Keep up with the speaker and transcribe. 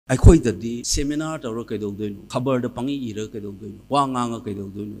ꯑꯩꯈꯣꯏꯗꯗꯤ ꯁꯦꯃꯤꯅꯥꯔ ꯇꯧꯔ ꯀꯩꯗꯧꯗꯣꯏꯅꯣ ꯈꯕꯔꯗ ꯄꯪꯏ ꯏꯔ ꯀꯩꯗꯧꯗꯣꯏꯅꯣ ꯋꯥ ꯉꯥꯡꯉ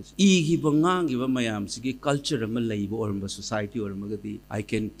ꯀꯩꯗꯧꯗꯣꯏꯅꯣ ꯏꯈꯤꯕ ꯉꯥꯡꯈꯤꯕ ꯃꯌꯥꯝꯁꯤꯒꯤ ꯀꯜꯆꯔ ꯑꯃ ꯂꯩꯕ ꯑꯣꯏꯔꯝꯕ society ꯑꯣꯏꯔꯝꯃꯒꯗꯤ I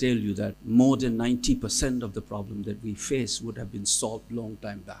can tell you that more than 90% of the problem that we face would have been solved long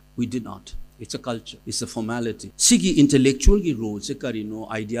time back. We did not. It's a culture. It's a formality. Sigi intellectual ki role se karino,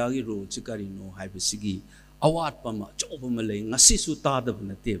 idea ki role se karino, haiba sigi awat pama, choba malay, ngasi su tada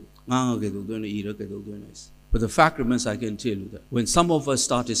banate, nganga kaidodoino, ira kaidodoino is. But the fact remains, I can tell you that when some of us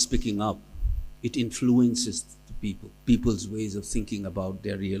started speaking up, it influences the people's ways of thinking about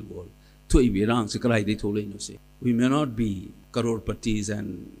their real world. We may not be crorpatis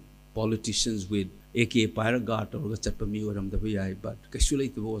and politicians with AK Pyragat or Chapami or Ramdavai, but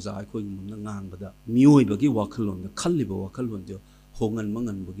Kassulate was I calling Nanganda, Muibagi Wakalon, the Kaliba Wakalon, Hongan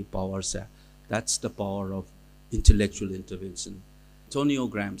Mangan Bugi power. That's the power of intellectual intervention. Antonio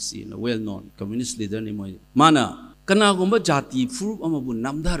Gramsci, a well-known communist leader, Mana, Kanagumba Jati, Furu Amabu,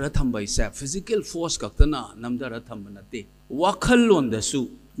 Namdara Thamba is physical force Kaktana, Namdara Thambanate. Wakalon the su,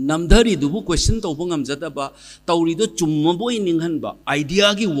 Namdari Dubu question Topungam Zataba, Taurido Chumabo in Inghanba,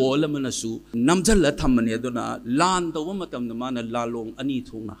 Ideagi Wallamanasu, Namdala Thambanedona, Land the Womatam the Mana Lalong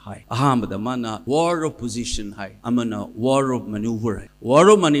Anituna High, Aham the Mana, war of position high, Amana, war of maneuver. War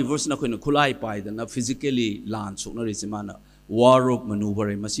of maneuvers na kuna kulai pai na physically land so na mana. War of maneuver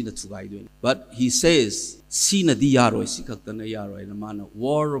masina tugai doing. But he says, sina di yaro sikakta na yaro na mana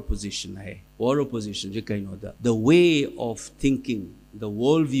war of position hai. War of position je kaino da. The way of thinking, the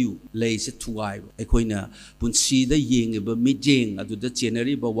worldview lays it tugai. Ekoina punsi da yeng ba mijeng adu da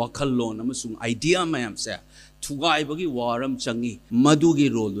cheneri ba wakalon amasung idea mayam sa. Tugai bagi waram changi madugi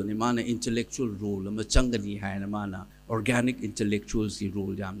role ni mana intellectual role ama changani hai na mana organic intellectuals ki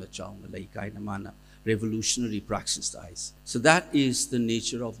role jam na chaung lai kai na mana revolutionary praxis eyes. So that is the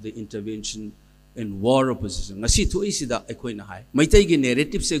nature of the intervention in war opposition. Ngasi to isida ekoi na hai. Meitei gi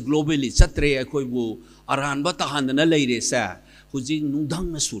narrative se globally chatre ekoi bu aran ba tahan na leire sa. Huji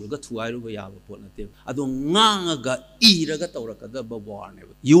nudang na suraga thuai ro ba ya ba pot na te. Ado nganga ga ira ga tawra ka da ba war ne.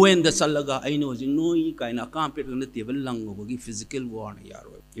 UN da salaga ai no jing noi kai na compete na table lang go gi physical war na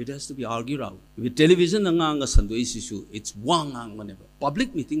yaro. It has to be argued out. With television the nganga sando issue it's wang ang whenever.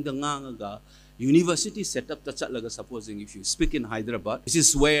 Public meeting the nganga ga university set up the chatlaga supposing if you speak in Hyderabad, this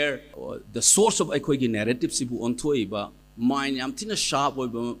is where the source of Aikoigi narrative sibu ontoiba mind yamtina sharp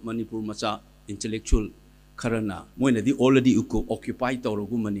oiba Manipur macha intellectual karana moina di already occupy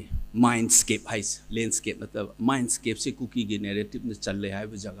tawrogumani mindscape hais landscape nata mindscape se kuki gi narrative na challe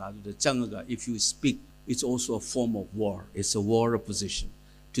haiba jaga du changaga if you speak it's also a form of war. It's a war of position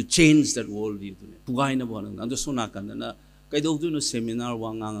to change that world view tugai na bonang ando sona kanana kaidogdu no seminar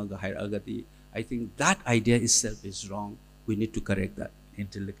wanganga ga hairagati. I think that idea itself is wrong. We need to correct that.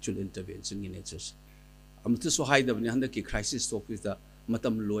 Intellectual intervention in education. Amta so high the handaki crisis talk is the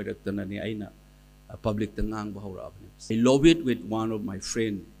matam loirak tanani aina public tangang bahura. I lobbied with one of my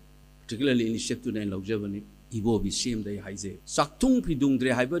friend, particularly initiative na logjavani Ibo bi shame dai haize. Saktung pidung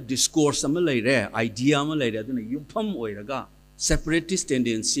dre haiba discourse ama laire idea ama laire aduna yupam oiraga. Separatist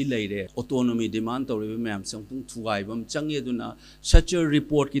tendency laire autonomy demand to ma'am something thuaibam changeduna such a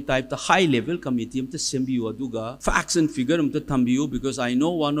report ki type the high level committee am to sembiu aduga facts and figure am to thambiu because I know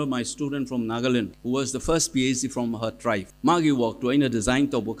one of my student from Nagaland who was the first PhD from her tribe magi work to in a design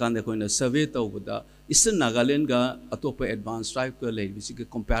to bokanda ko in a survey to buda is Nagaland ga atopa advanced tribe ko lai bisic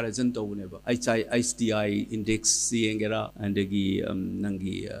comparison to uneba ISTI index siengera and gi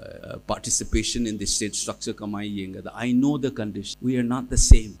nangi participation in the state structure kamai yenga I know the condition. We are not the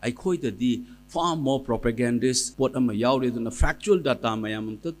same. I quote the far more propagandist what am yawre than the factual data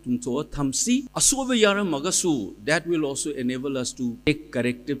mayam tumto thamsi asuva yara magasu that will also enable us to take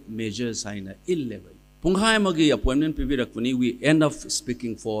corrective measures in a ill level. Punghai magi appointment pivirakvani we end up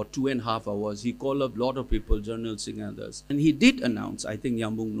speaking for 2.5 hours. He called up a lot of people, journalists and others. And he did announce, I think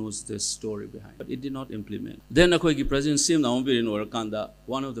Yambung knows this story behind, but it did not implement. Then Akoigi President Sim Naombir in Orakanda,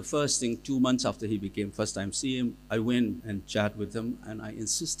 one of the first things 2 months after he became first time CM, I went and chat with him and I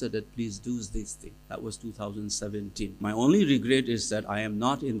insisted that please do this thing. That was 2017. My only regret is that I am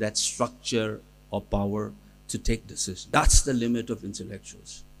not in that structure of power to take decisions. That's the limit of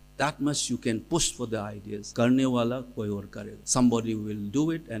intellectuals. That much you can push for the ideas. Karne wala koi aur karega. Somebody will do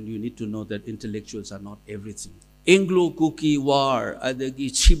it and you need to know that intellectuals are not everything. Anglo-Kuki war, adagi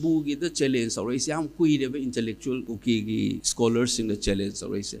Chibugi the challenge or is yam kuideva intellectual Kuki scholars in the challenge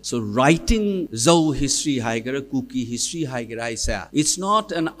or is. So writing Zhou history higher, Kuki history higher, it's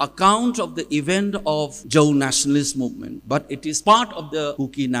not an account of the event of Zhou nationalist movement, but it is part of the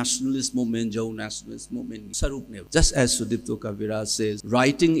Kuki nationalist movement, Zhou nationalist movement. Just as Sudipto Kavira says,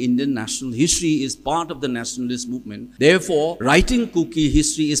 writing Indian national history is part of the nationalist movement. Therefore, writing Kuki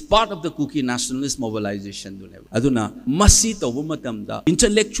history is part of the Kuki nationalist mobilization. Aduna masi tawba matamda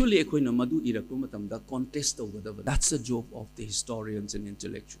intellectually ekoina madu irakpa matamda contest tawgadaba. That's the job of the historians and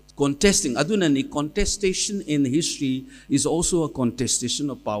intellectuals. Contesting aduna ni contestation in history is also a contestation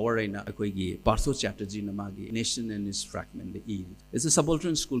of power ina akoigi Partho Chatterjee namagi Nation and Its Fragment the E. It's a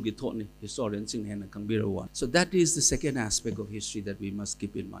subaltern school gi thought ni historians in hena kangbira one. So that is the second aspect of history that we must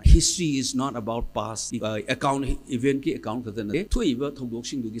keep in mind. History is not about past account event ki account kadana thoiba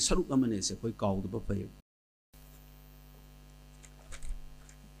thogdoksing dugi saruk amane se koi kaudaba pai.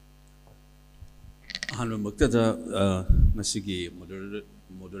 Hanwa maktada masigi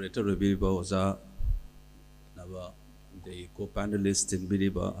moderator Rebiba Oza Naba the co-panelist in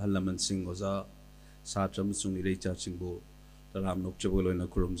Biriba Halaman Singh Oza Satram Sungire Chachingbo Taram Nokchabolo in a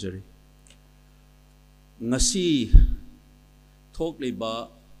Kurumjeri Nasi talk liba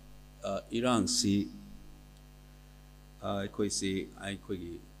Iran si I say I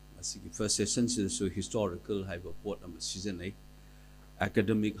first session so historical hyper port number season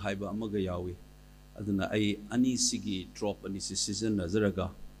academic hyper amagayawi. Aduna ay ani sigi drop ani si season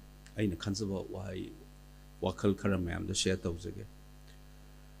nazaraga ay na khansaba wahai wakal khara mayam da share tawjage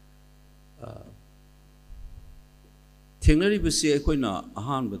thengnari bisi ekoina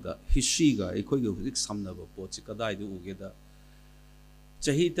ahan bada history ga ekoi ga hudik samnaba pochi kadai du uge da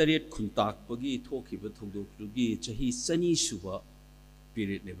chahi taret khuntak pagi thokiba thogdok rugi chahi chani suba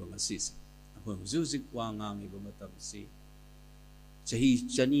period ne banga sis apon zuzik wangang iba matam si Chahi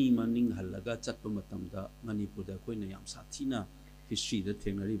Chani Maning Halaga Chatpamatamda Manipur da Koina Yam Satina history the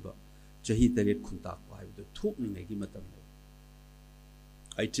Thenariba Chahi Taret Kuntak by the Tokning Matam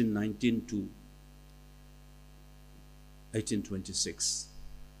 1819 to 1826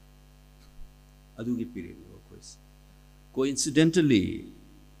 Adugi period coincidentally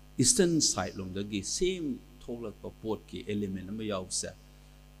Eastern side the same Tolak Port ki element Mayausa.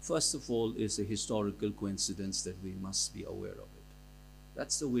 First of all is a historical coincidence that we must be aware of it.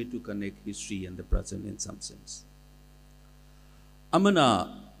 That's the way to connect history and the present in some sense. Amana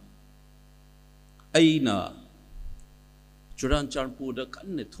Aina Churan Charpuda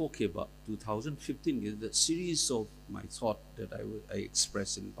Kanne talk about 2015 is the series of my thought that I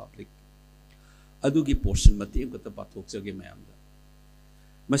express in public. Adugi portion Mati with the Batokjagi Mayamda.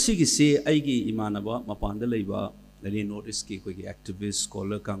 Masigi say Aigi Imanaba, Mapanda Leba, Lani notice ki activist,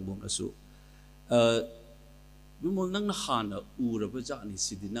 scholar Kangbom Asu. Bimol nang nahana uraba jani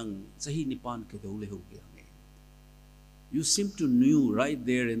sidi nang sahi nipan ke dole ho gaya ne. You seem to knew right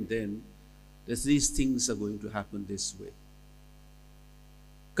there and then that these things are going to happen this way.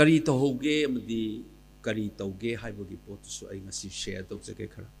 Kari to hoge amadi kari tauge hai bagi pot so ay ngasi share to jage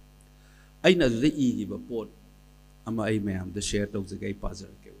khara. Ay na de I ba pot ama ay mayam the share to jage pazar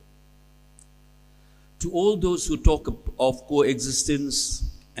ke. To all those who talk of coexistence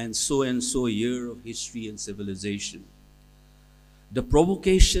and so year of history and civilization, the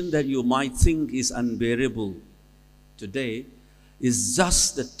provocation that you might think is unbearable today is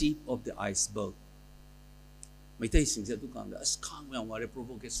just the tip of the iceberg. Meitei Singh tu kanda as kang me amare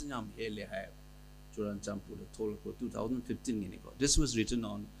provocation yam hele hai. Churan Champu the told 2015 This was written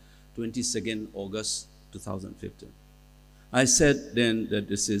on 22nd August 2015. I said then that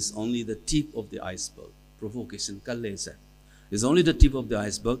this is only the tip of the iceberg. Provocation kalle sa. Is only the tip of the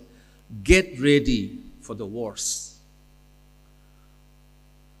iceberg. Get ready for the worst.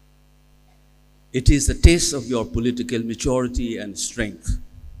 It is the test of your political maturity and strength.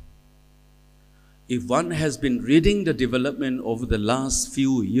 If one has been reading the development over the last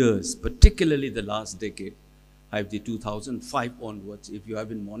few years, particularly the last decade, the 2005 onwards, if you have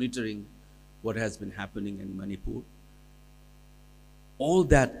been monitoring what has been happening in Manipur, all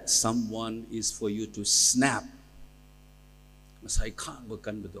that someone is for you to snap. Snap.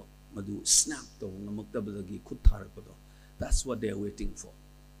 That's what they are waiting for.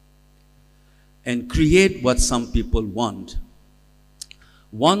 And create what some people want.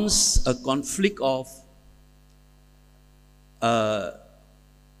 Once a conflict of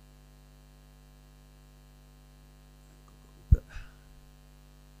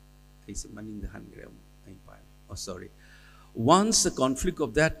once a conflict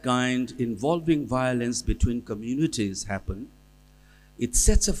of that kind involving violence between communities happen, it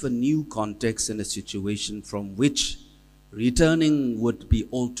sets up a new context and a situation from which returning would be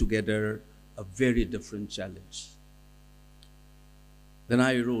altogether a very different challenge. Then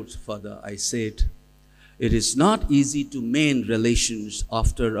I wrote further, I said, it is not easy to mend relations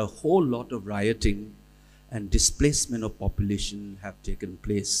after a whole lot of rioting and displacement of population have taken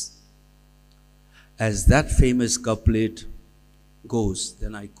place. As that famous couplet goes,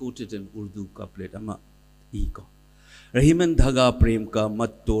 then I quoted an Urdu couplet, Ama Iko. Rahiman dhaga prem ka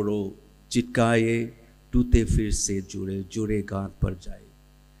mat toro, chitkaye tute fir se jure, jure gaat par jaye.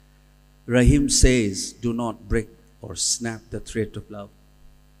 Rahim says, do not break or snap the thread of love.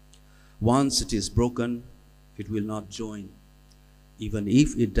 Once it is broken, it will not join. Even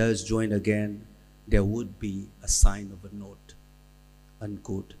if it does join again, there would be a sign of a note.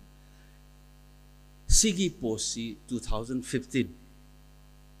 Unquote. Sigi Posi 2015,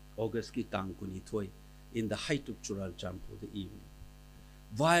 August ki tangkuni thoi, in the height of Chural Champo, the evening.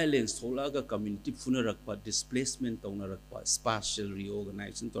 Violence, holaga community funarakpa, displacement taunarakpa, spatial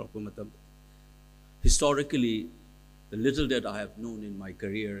reorganization. Historically, the little that I have known in my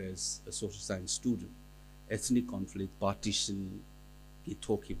career as a social science student, ethnic conflict, partition, ki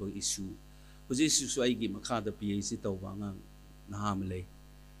talkable issue. Because issue so I give makada PhD tawanga nahamle,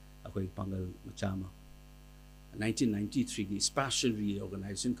 ako'y pangal machama. 1993 spatial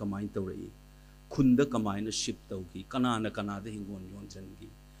reorganization kamain tawrai, khunda kamain na ship tawgi, kanana hingon yon jangi.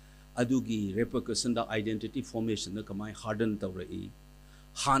 Adugi repercussion da identity formation na kamain harden tawrai.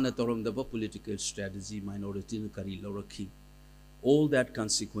 Hana torom daba political strategy minority na kari loraki. All that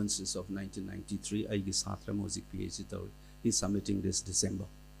consequences of 1993, I guess Hatra Music PhD tawrai. He's submitting this December.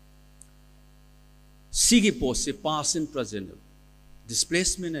 Sigi pose past and present.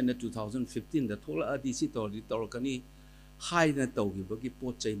 Displacement in the 2015, the thola adisi tori torkani high na tawgi bagi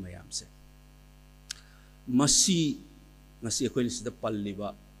pochai mayam se. Masi ako'y nisida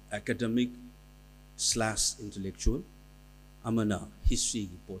palliba academic / intellectual amana history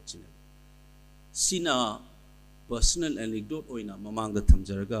gi pochine. Sina personal anecdote oina mamang da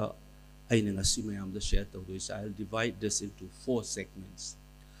thamjaraga aina ngasi mayam da share tawdo is I'll divide this into 4 segments.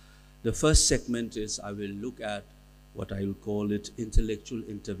 The first segment is I will look at what I will call it intellectual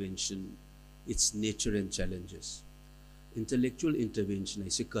intervention, its nature and challenges. Intellectual intervention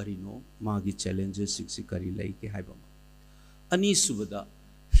is karino, magi challenges kari laike haibama. Ani subada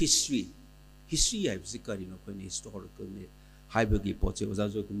history. History I have karino kani historical ne haibagi poche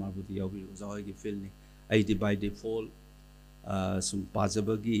Joykumar budi yawi ozahoigi fil ne. I divide the fall some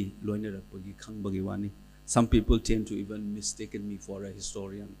pazabagi loinerakpagi khangbagi wani. Some people tend to even mistaken me for a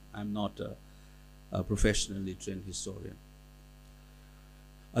historian. I'm not a professionally trained historian.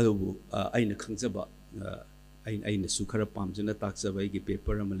 Adubu aina khangjaba aina sukhara pamjana takjaba igi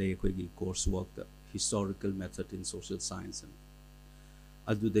paper amale akoigi course work the historical method in social science and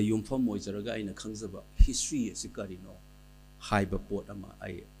adu the yumfam moijaraga aina khangjaba history asikarino haiba pot ama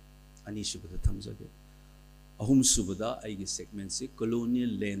ai ani subada thamjage ahum subada aigi segment se colonial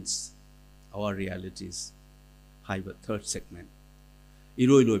lens our realities haiba third segment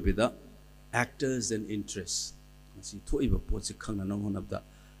iroi loibida actors and interests. Asi thoiba pot se khangna na honabda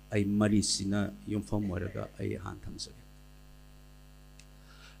ai mari sina yumfam moiraga ai han thamjage.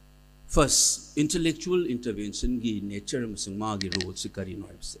 First, intellectual intervention gi nature amasung magi role se karino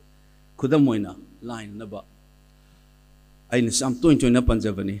haibse khudam moina line na ba aina sam toin na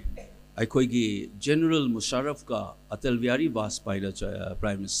panjabani aikoi gi General Musharraf ka Atal Bihari Vajpayee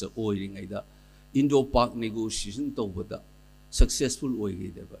Prime Minister oiring aida Indo-Pak negotiation tawbada successful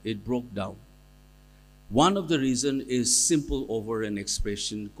oigideba. It broke down. One of the reasons is simple over an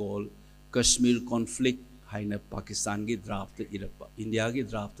expression called Kashmir conflict. Haina Pakistan ki draft irapa. India ki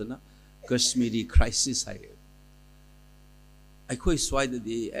draft na Kashmiri crisis hai. Aikoi swaida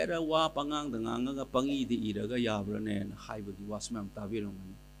di era wa pangang danganga ga pangi di iraga yabra ne haibagi wasmam tabirong.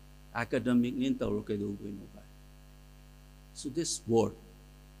 Academic nin tawro ke do no ba. So this word,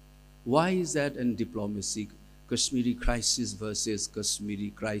 why is that in diplomacy? Kashmiri crisis versus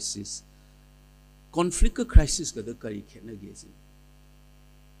Kashmiri crisis. Conflict crisis kada kari khena gezi.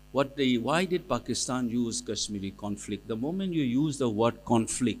 Why did Pakistan use Kashmiri conflict? The moment you use the word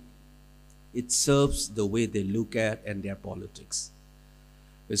conflict, it serves the way they look at and their politics.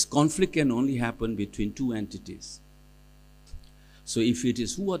 Because conflict can only happen between 2 entities. So if it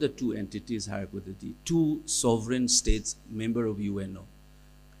is, who are the 2 entities, hypothetically? 2 sovereign states, member of UNO,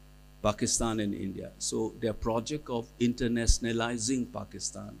 Pakistan and India. So their project of internationalizing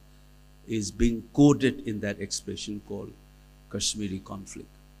Pakistan is being coded in that expression called Kashmiri conflict.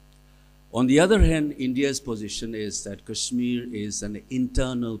 On the other hand, India's position is that Kashmir is an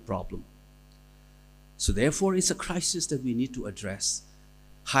internal problem. So therefore, it's a crisis that we need to address.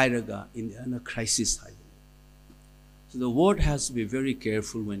 Hairaga in a crisis. So the word has to be very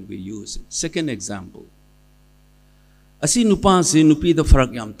careful when we use it. Second example. Asi nupa si nupi da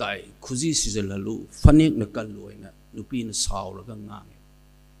farak yam tai khuzi si lalu fanek na kallu na nupi na sauraga ngang.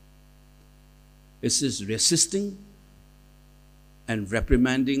 This is resisting and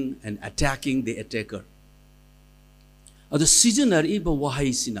reprimanding and attacking the attacker. Ado seasoner iba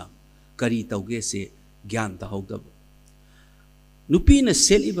wahay sina kari tauge se gyan tahawdab. Nupi na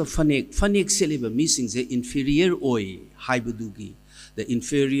sel iba fanek sel iba missing the inferior oi haibadugi, the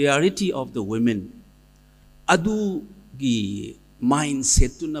inferiority of the women. Adu gi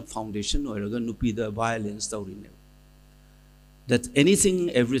mindset to na foundation oiraga nupi da violence taurine. That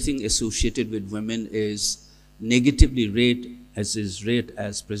anything, everything associated with women is negatively rated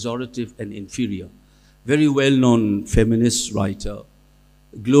as pejorative and inferior. Very well-known feminist writer,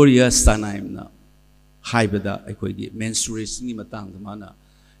 Gloria Steinem, haibada akoigi menstruation ni matang mana.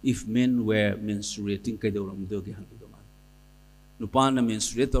 If men were menstruating, kaidoram dogi hangidaman. Nupa na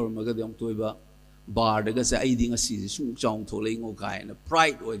menstruate or magadam toiba bar daga sa ay dinga si sung chong tholay ngo kaya na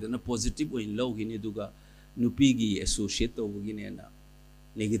pride oy na positive oy low gini duga nupigi associate to gini na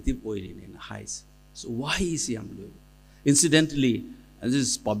negative oy rin na highs. So why is he amlo? Incidentally, and this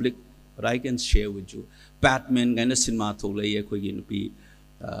is public, but I can share with you. Batman gana cinema tholay ko ginupi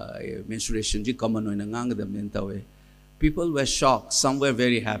menstruation ji common oy na ngang da mentawe. People were shocked. Some were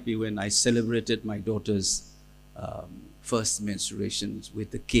very happy when I celebrated my daughter's first menstruations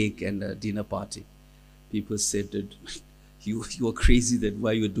with a cake and a dinner party. People said that you are crazy, that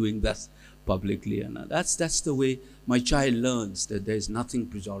why you're doing that publicly. And that's the way my child learns that there is nothing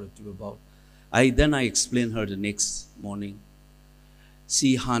pejorative about. Then I explained her the next morning.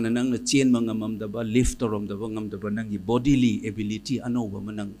 Si hananang na chien mga mamdaba, lift or mamdaba ngamdaba nangi bodily ability ano ba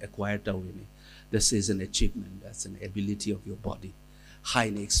manang acquire tawini. This is an achievement. That's an ability of your body.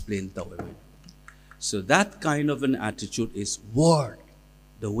 Highly explained tawini. So that kind of an attitude is word,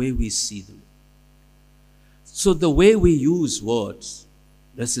 the way we see them. So the way we use words,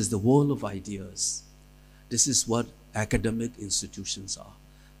 this is the world of ideas. This is what academic institutions are.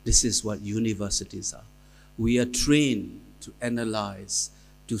 This is what universities are. We are trained to analyze,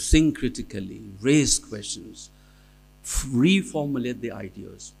 to think critically, raise questions, reformulate the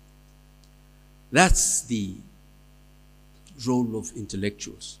ideas. That's the role of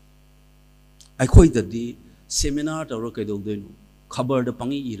intellectuals. I quite the seminar to rock doino, cover the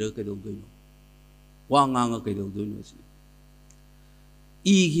pangi ira doino, wanganga doino.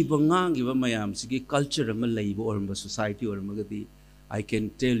 E bangang giva mayam sige culture Malay or society or magadi. I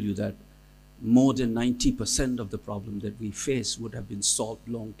can tell you that more than 90% of the problem that we face would have been solved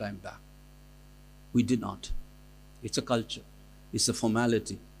long time back. We did not. It's a culture. It's a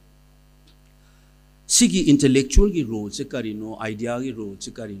formality. Sigi intellectual gi role se karino, idea gi role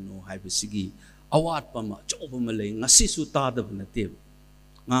se karino, haiba sigi awat pama, choba malay, ngasi su tada banatib.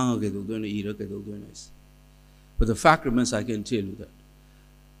 Nganga kedo doino, ira kedo doino is. But the fact remains, I can tell you that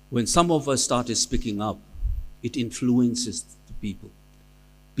when some of us started speaking up, it influences the people.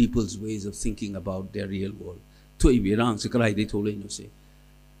 People's ways of thinking about their real world. We may not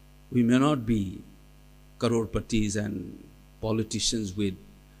be crorpatis and politicians with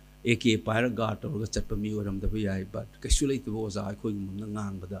AK Pyragat or Chapami or Ramdavai, but Kashulate was I calling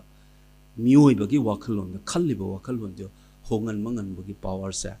Munang, but the Mui Bagi Wakalon, the Kalibo Wakalon, the Homen Mangan Bagi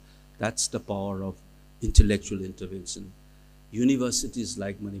power. That's the power of intellectual intervention. Universities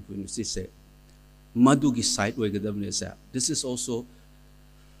like Manipur University say, Madugi site where this is also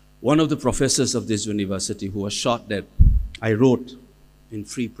one of the professors of this university who was shot dead. I wrote in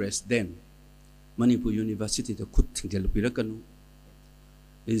Free Press then, Manipur University, the Kuttingjalpirakanu,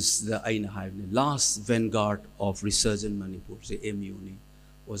 is the last vanguard of research in Manipur, the MUNI,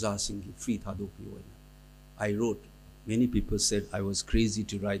 was asking free Thadopi. I wrote, many people said I was crazy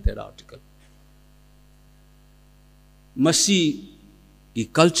to write that article. Masi the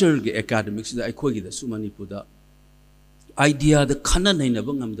culture, the academics, the Akoigi, the Sumanipuda idea, the Kana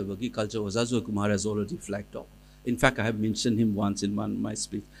Nainabangam, the Bagi culture was Joykumar has already flagged off. In fact, I have mentioned him once in one of my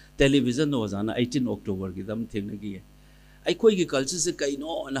speech. Television was on 18 October, Gidam Tinagi. Akoigi culture is a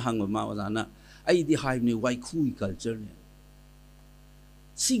Kaino and Hangama was on I the hive new Waikui culture.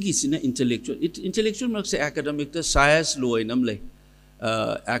 Sigis in intellectual, intellectual marks academic, the science law in Amle.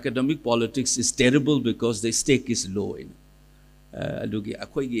 Academic politics is terrible because the stake is low in. Adugi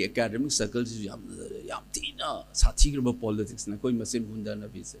akoigi academic circles yam tina satigraba politics na koi masin hunda na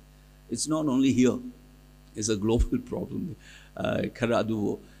bise. It's not only here; it's a global problem.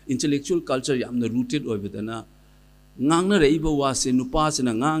 Karadu intellectual culture yam na rooted over the na ngangna reiba wase nupa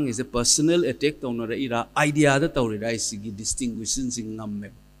sina ngang is a personal attack tawna reira idea da tawrira isigi distinguishing sing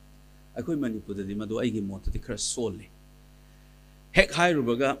ngamme akoi Manipur da madu aigi mot da khara sole hek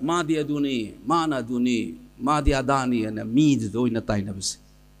hairubaga madi aduni mana aduni madi adani ana mid do ina taina bus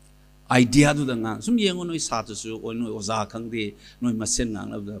idea do da ngang sum yengo noi satu su noi oza khangde noi masen ngang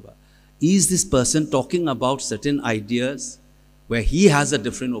la ba is this person talking about certain ideas where he has a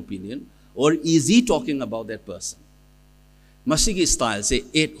different opinion or is he talking about that person Masigi style say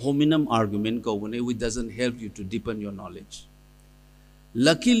ad hominem argument go which doesn't help you to deepen your knowledge.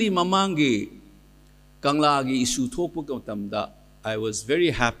 Luckily, mamangi kanglagi issue thokpa I was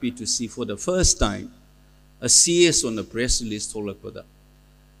very happy to see for the first time a CS on the press release tholakpada.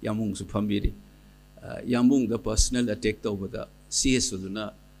 Yamung supambiri. Yamung the personal attack over the CS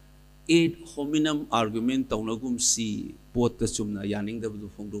oduna ad hominem argument taunagum si pot the sumna yaning the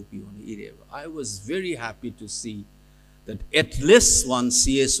fongdo pioni. I was very happy to see that at least one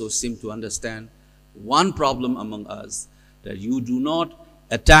CSO seemed to understand one problem among us, that you do not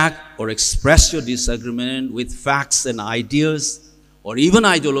attack or express your disagreement with facts and ideas or even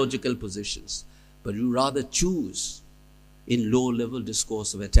ideological positions, but you rather choose in low-level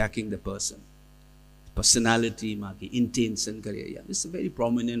discourse of attacking the person. Personality, intention, career. This is a very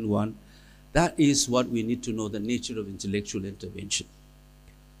prominent one. That is what we need to know, the nature of intellectual intervention.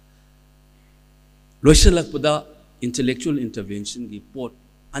 Intellectual intervention gi pot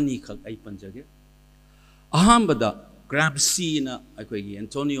ani khak ai panjage ahambada Gramsci na akoigi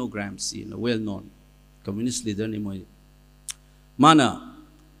Antonio Gramsci na well known communist leader ni moi mana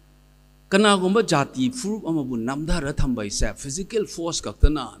kana gomba jati furup amabu namdara thambai sa physical force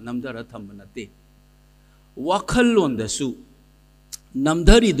kaktana namdara thambana te wakhallon da su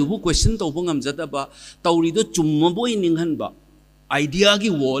namdari dubu question to bungam jata ba tawri do chumma boy ninghan ba idea gi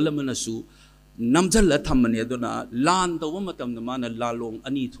wall amana su namjal thamane aduna lan to matam na mana lalong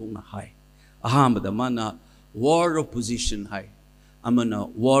ani thongna hai aham mana war of position hai amana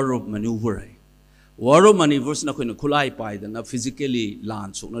war of maneuver hai war of maneuvers na koina khulai pai da na physically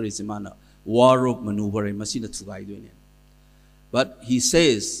lan so na mana war of maneuver hai masina thugai doine but he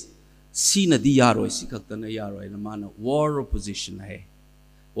says sina di yaroi sikakta na yaroi na mana war of position hai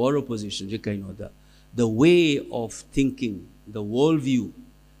war of position je kaino da the way of thinking the world view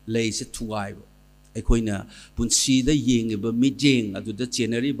lays it thugai akoina punsi da yeng ba mijeng adu da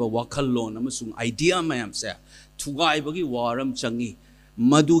generally ba wakhallon amasung idea mayam sa thugai bagi waram changi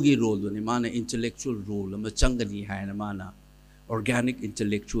madugi role ni mana intellectual role ama changani hai na mana organic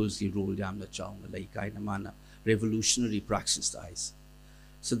intellectuals ki role jam na chaung lai kai na mana revolutionary praxis eyes.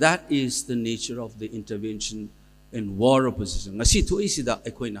 So that is the nature of the intervention in war opposition. Ngasi thu isida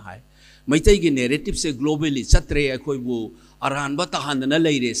akoina hai Meitei gi narrative se globally chatre akoi bu aran ba tahan na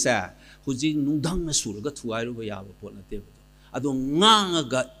leire sa hujing nungdang na sur ga thuai ro ba ya ba pot na te ado nganga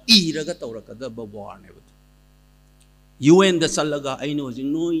ga ira ga tawra ka da ba war ne ba UN da salaga aino hujing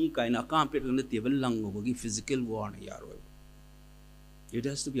noi kaina compete na te ba lang go gi physical war ne ya ro it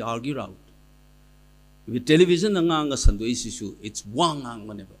has to be argued out with television na nganga sando issue it's wangang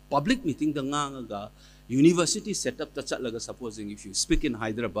whenever public meeting da nganga ga university setup ta chalaga supposing if you speak in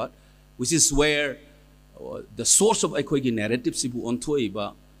Hyderabad which is where the source of aikoigi narrative sibu ontoi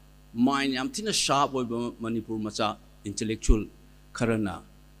ba mind yam thina sharp oi Manipur macha intellectual karana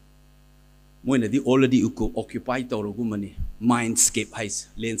moina di already occupy tawrogu mani mindscape hais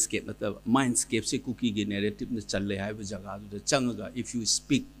landscape nata mindscape se cookie gi narrative na challe hai ba jaga du changaga if you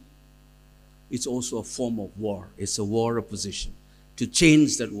speak it's also a form of war it's a war of position to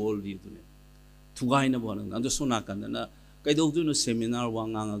change that world view thugai na bon ando sona kan na kaidog du no seminar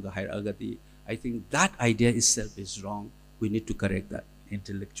wanganga ga hair agati I think that idea itself is wrong we need to correct that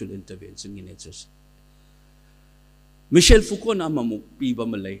intellectual intervention in education. Michel Foucault na mamu piba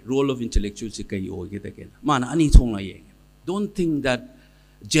malay role of intellectuals se kai o geta ken mana ani thong na yeng don't think that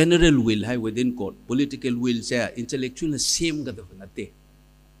general will hai within court political will say intellectual same ga na te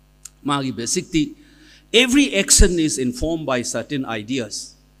magi basically every action is informed by certain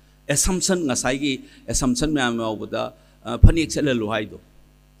ideas assumption ngasai gi assumption ma ma oda phanik chela lo hai do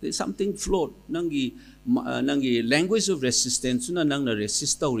there's something flawed nangi language of resistance na nang na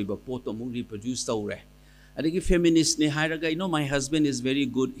resist tawri ba poto mung reproduce tawre adigi feminist ne hairaga you know my husband is very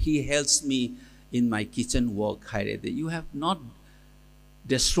good he helps me in my kitchen work hairede you have not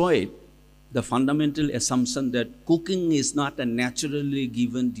destroyed the fundamental assumption that cooking is not a naturally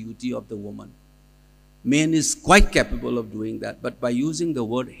given duty of the woman man is quite capable of doing that but by using the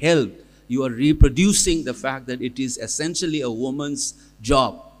word help you are reproducing the fact that it is essentially a woman's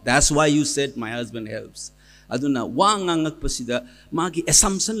job. That's why you said my husband helps. aduna wa ngangak pasida magi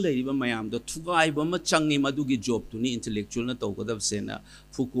assumption leiriba mayam do thugai ba ma changi madugi job tu ni intellectual na tawgadab sena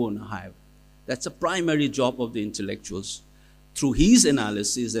Foucault na hai. That's a primary job of the intellectuals. Through his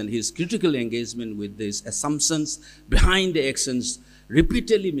analysis and his critical engagement with these assumptions behind the actions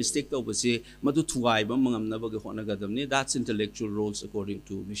repeatedly mistake tawbase madu thugai ba mangam na bagi honagadam ni. That's intellectual roles according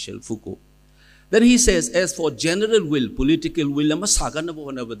to Michel Foucault. Then he says, as for general will, political will,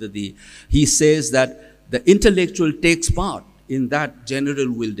 he says that the intellectual takes part in that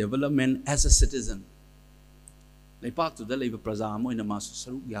general will development as a citizen. Political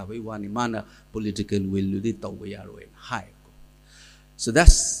will. So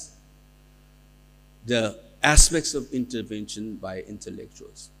that's the aspects of intervention by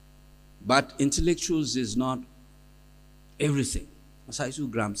intellectuals. But intellectuals is not everything.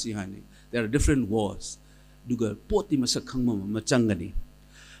 There are different wars. Duga poti masakhang machangani.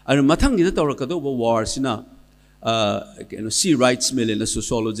 And mathang ida tawrakado wars na C. Wrights Mill in a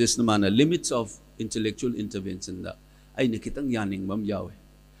sociologist na mana limits of intellectual intervention da ay nakitang yaning mam yawe.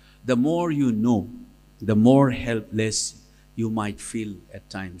 The more you know, the more helpless you might feel at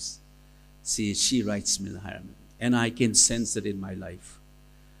times. She Wrights Mill, and I can sense it in my life.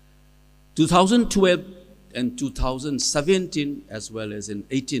 2012 and 2017 as well as in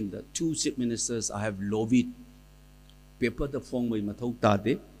 18, the two chief ministers I have lobbied paper the form by matau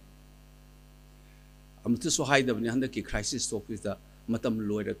tade. Amta so high the handa ki crisis talk with the matam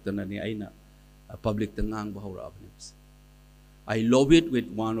loirak tanani aina public tangang bahura abnims. I lobbied with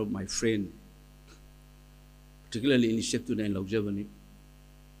one of my friend, particularly in Sheptu na Logjavani,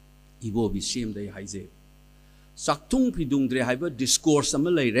 Ibo bishim day haize. Saktung pidung dre haiba discourse ama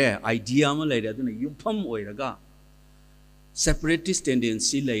laire, idea ama laire, aduna yupam oiraga. Separatist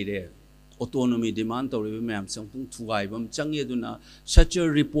tendency laire, autonomy demand or ma'am something to ibam changi aduna such a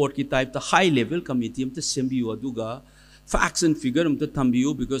report ki type the high level committee am to sembiu aduga facts and figure am to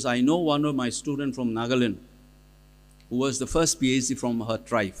thambiu, because I know one of my student from Nagaland who was the first PhD from her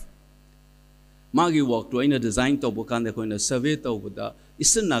tribe. Magi walk to in a design to bukanda ko in a survey to buda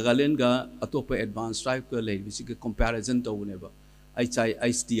Eastern Nagaland ga atopa advanced tribe ko lay which is comparison to never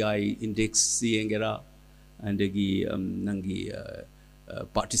ISTI index siengera and the nangi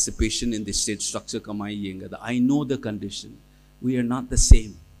participation in the state structure kamai yenga. I know the condition. We are not the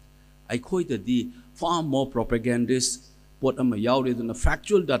same. I quote the far more propagandists what am yaure than a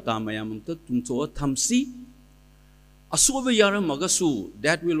factual data mayam tumso thamsi asuva yara magasu.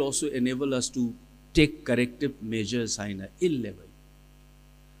 That will also enable us to take corrective measures in a ill level.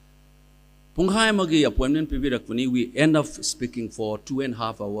 Punghai magi appointment pivirakuni, we end up speaking for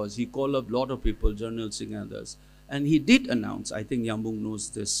 2.5 hours. He called up a lot of people, journalists and others. And he did announce, I think Yambung knows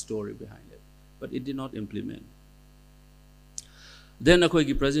the story behind it, but it did not implement. Then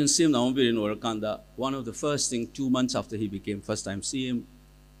Akoigi President Singh Naombir in Orakanda, one of the first things, 2 months after he became first-time CM,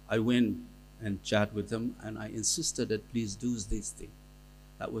 I went and chat with him, and I insisted that please do this thing.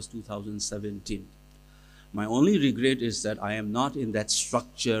 That was 2017. My only regret is that I am not in that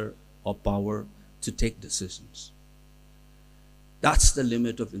structure or power to take decisions. That's the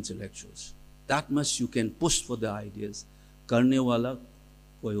limit of intellectuals. That much you can push for the ideas. Karne wala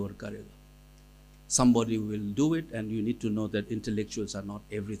koi aur karega. Somebody will do it, and you need to know that intellectuals are not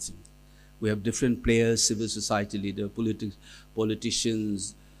everything. We have different players, civil society leaders,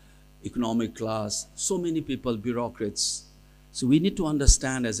 politicians, economic class, so many people, bureaucrats. So we need to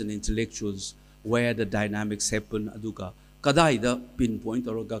understand as an intellectuals where the dynamics happen. Aduka kadai da pinpoint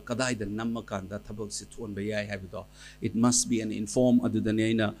or kadai da namakanda thabak se thon bayai habido. It must be an informed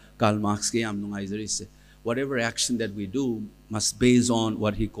adudanaina Karl Marx ke am nungaizari. Whatever action that we do must base on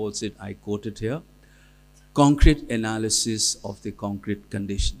what he calls it, I quote it here, concrete analysis of the concrete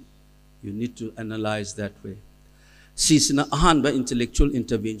condition. You need to analyze that way. Sisina ahan ba intellectual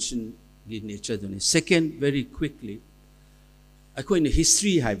intervention in nature. Second, very quickly, ako in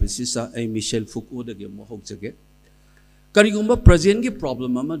history hypothesis ay Michel Foucault da mo hogjage. Karigumba present ki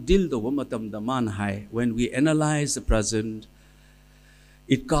problem ama dil do matam daman hai. When we analyze the present,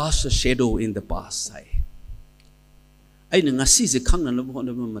 it casts a shadow in the past. Ay ngasi se khang na labo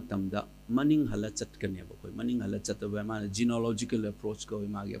na matam da maning halachat kanya ba koy maning halachat ba man genealogical approach ko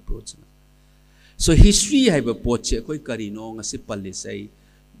magi approach na. So history hai ba poche koi karino ngasi palisai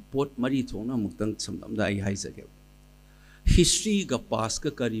pot mari thona muktang samdam da ai hai sake. History ga past ka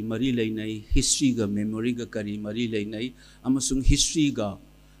kari mari lainai, history ga memory ga kari mari lainai, amasung history ga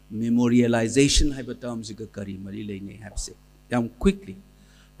memorialization hai ba terms ga kari mari lainai have se. Yam quickly.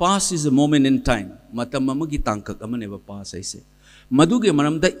 Past is a moment in time. Matam mamagi tangkak amane ba past ai se. Maduge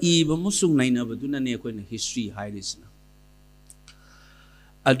maramda iba musung naina ba duna ne ko na history hai risna.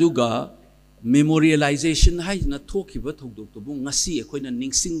 Aduga memorialization hai na thokiba thokdok to bu ngasi ekhoina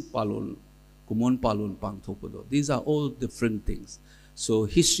ningsing palon kumon palon pang thokpodo. These are all different things. So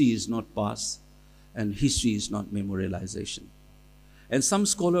history is not past and history is not memorialization. And some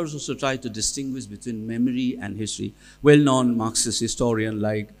scholars also try to distinguish between memory and history. Well-known Marxist historian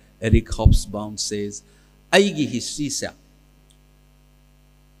like Eric Hobsbawm says, "Aigi history sa,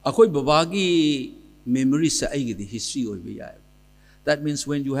 akoi babagi memory sa aigi the history oibiyai." That means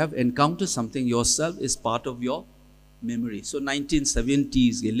when you have encountered something yourself is part of your memory. So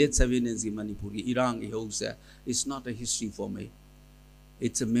 1970s, late 70s in Manipur, Irang, it's not a history for me.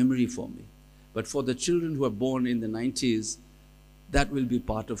 It's a memory for me. But for the children who are born in the 90s, that will be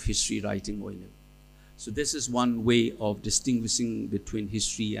part of history writing. So this is one way of distinguishing between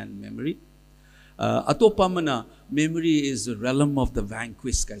history and memory. Atopamana, memory is the realm of the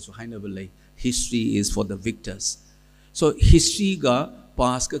vanquished. So history is for the victors. So history ga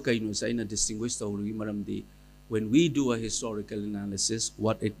past ka kaino sa ina distinguish tawri maramdi when we do a historical analysis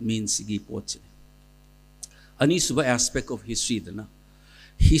what it means sigi poche. Ani suba aspect of history dana.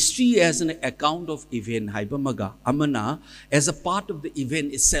 History as an account of event haibamaga, amana as a part of the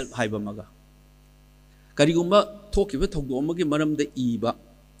event itself haibamaga. Karigumba thokiba thogdoma gi maram de iba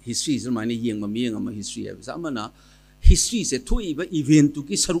history is mane yengma miyengama history hai. Amana history se thoiba event tu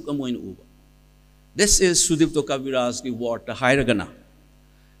ki saruk amoin uba. This is Sudipto Kavira's ki word hairagana.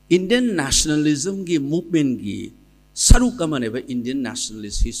 Indian nationalism ki movement ki saruk amaneba Indian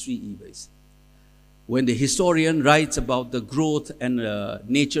nationalist history ibais. When the historian writes about the growth and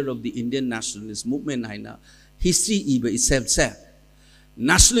nature of the Indian nationalist movement, history itself said,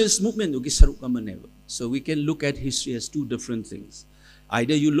 nationalist movement. So we can look at history as two different things.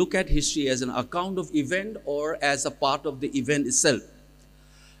 Either you look at history as an account of event or as a part of the event itself.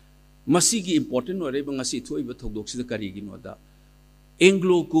 Masigi important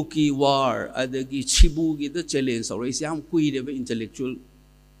Anglo-Kuki war, adagi Chibu gi the challenge or is yam kuireva intellectual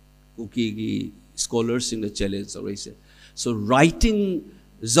Kuki scholars in the challenge or is. So writing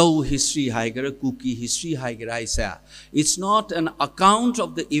Zhou history haigara, Kuki history haigara isa. It's not an account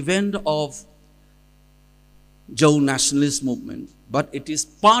of the event of Zhou nationalist movement, but it is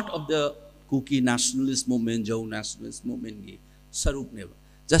part of the Kuki nationalist movement, Zhou nationalist movement gi sarup neva.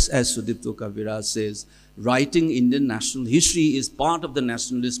 Just as Sudipto Kavira says, writing Indian national history is part of the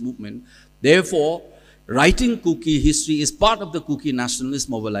nationalist movement. Therefore, writing Kuki history is part of the Kuki nationalist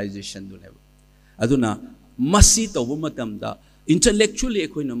mobilization. Aduna, masi tawba matamda, intellectually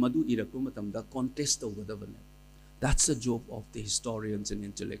ekoina madu irakpa matamda contest tawgadavane. That's the job of the historians and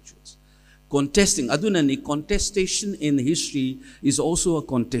intellectuals. Contesting, aduna ni contestation in history is also a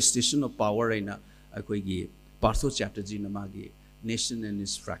contestation of power. Aina akoigi Partho Chatterjee namagi Nation and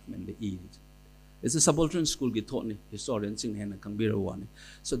its fragment, the Eid. It's a subaltern school ki taught ni historians in Hena Kangbirawane.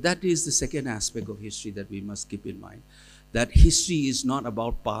 So that is the second aspect of history that we must keep in mind. That history is not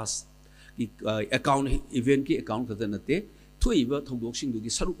about past account event ki account kadanate thoiba thogdoksing dugi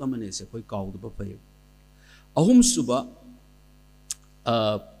saruk amane se koi kaudba pay. Ahum suba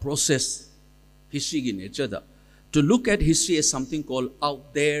process history ki nature da to look at history as something called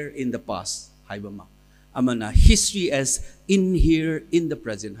out there in the past haibama. Amana history as in here in the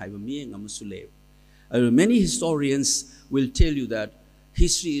present. Many historians will tell you that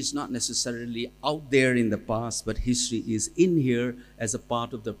history is not necessarily out there in the past, but history is in here as a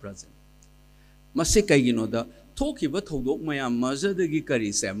part of the present. The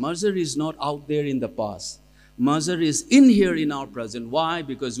Merger is not out there in the past. Merger is in here in our present. Why?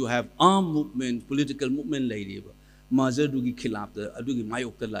 Because you have armed movement, political movement lady. So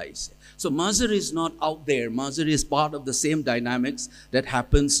Merger is not out there. Merger is part of the same dynamics that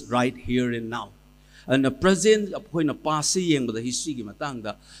happens right here and now. And the present, past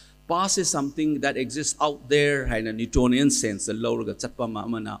is something that exists out there in a Newtonian sense.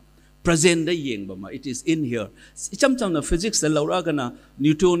 Present it is in here. Physics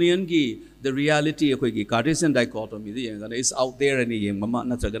Newtonian the reality Cartesian dichotomy is out there and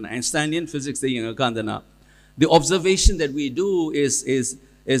Einsteinian physics the observation that we do is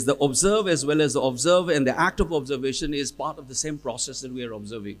the observe as well as the observe, and the act of observation is part of the same process that we are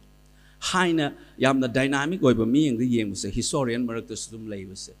observing. Haina yamna dynamic oiba miyeng the yeng was a historian maraktasudum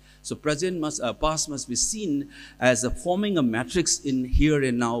laybase. So past must be seen as forming a matrix in here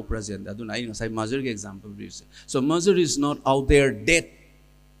and now present. Aduna I say Merger example. So Merger is not out there dead,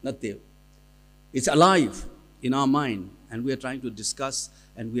 not there. It's alive in our mind, and we are trying to discuss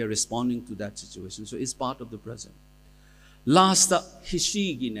and we are responding to that situation. So it's part of the present. Last,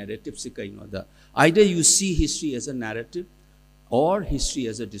 history narrative. Either you see history as a narrative or history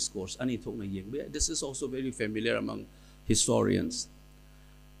as a discourse. This is also very familiar among historians.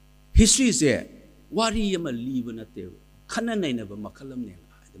 history is there. Wari yama liba na te. Khana nai na ba makalam ne.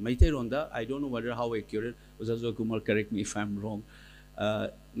 Meitei ronda, I don't know whether how accurate. Joykumar, correct me if I'm wrong.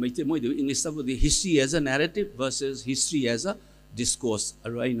 Meitei mo English of the history as a narrative versus history as a discourse.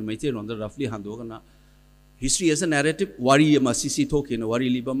 Right? Meitei ronda roughly hando na. History as a narrative. Wari yama sisi toke na wari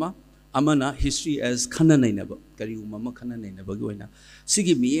liba ma. Amana history as khana nai na ba. Kari umama khana nai na ba goina.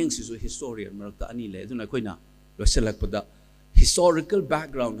 Sigi miyeng siso historian marakta ani le. Duna koi na. Roselak pada historical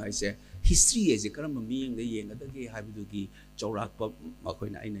background I say. History is a karam meaning the yang the gay habidugi chaurak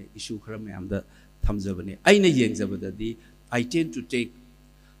makoina aina issue karam amda thamzabane aina yang zabadadi. I tend to take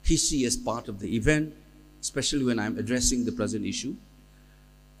history as part of the event, especially when I'm addressing the present issue.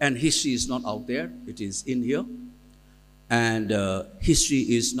 And history is not out there, it is in here. And history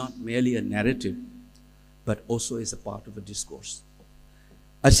is not merely a narrative, but also is a part of a discourse.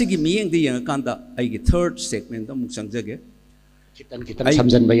 Asigi meaning the yang kanda ay third segment the muksang Kita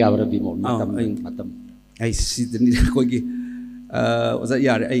samjan ba yawra Bimol matam I see the kogi was that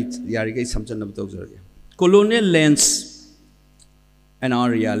yari kay samjan na bitaw zarge. Colonial lens and our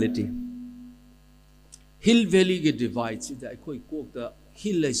reality. Hill valley ge divide si da koi kok da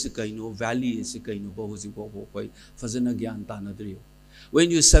hill is kaino valley is kaino ba hosi bo koi fazana gyan ta na driyo.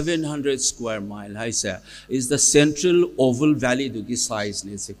 When you 700 square mile I say is the central oval valley dugi size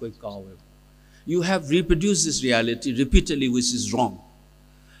ne se koi kawe. You have reproduced this reality repeatedly, which is wrong.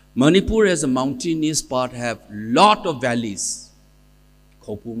 Manipur as a mountainous part have lot of valleys.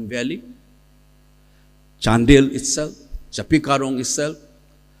 Khopum Valley, Chandel itself, Chapikarong itself,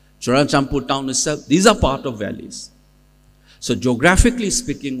 Churachandpur town itself, these are part of valleys. So geographically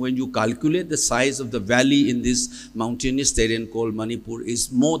speaking, when you calculate the size of the valley in this mountainous terrain called Manipur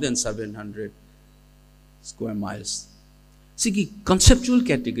is more than 700 square miles. Sigi conceptual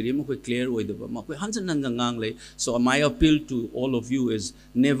category mo clear way the ma hansan nangang le. So my appeal to all of you is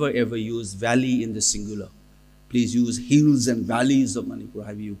never ever use valley in the singular. Please use hills and valleys of Manipur.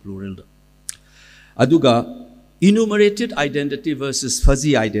 Have you plural? Aduga enumerated identity versus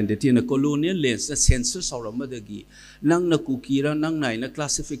fuzzy identity in a colonial lens. The census or amadagi nang na kukira nang na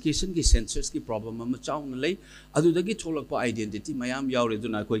classification ki census ki problem ama chaw na lay. Adudagi tholak pa identity mayam yawre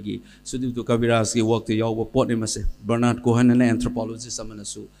duna koi gi. So dito kaviras ki work to yaw pot ni mase. Bernard Cohen na anthropology samana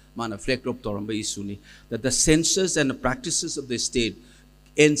su mana fleck up toramba isuni that the census and the practices of the state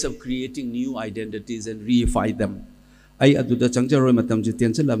ends up creating new identities and reify them. Ay aduda changjaro matam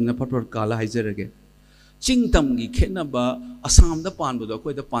jiten se labna patwar kala haijarage. Chingtam gi khenaba Assam da panbu da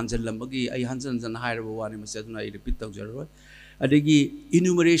koi da panjal lambagi ai hanjan jan hair ba wani mase aduna I repeat taw jaroi adegi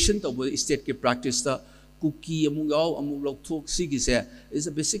enumeration to state ke practice da cookie among yaw among lok thok sigi se is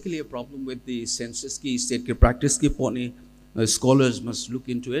basically a problem with the census ki state ke practice ki poni scholars must look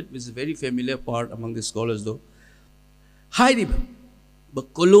into it, which is a very familiar part among the scholars though. Hai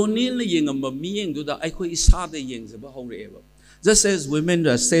but colonial yengamba miyeng do da ai koi isa da yeng ba hore eba just as women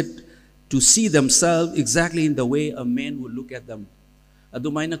are said to see themselves exactly in the way a man would look at them.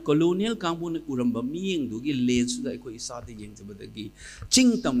 Adumaina colonial kampun uramba miyeng dugi lens da ko isa de yeng jabadagi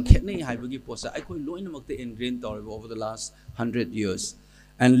chingtam khetnei haibagi posa ai koi loina makte ingrained over the last 100 years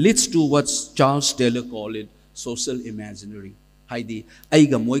and leads to what Charles Taylor called it social imaginary. Haidi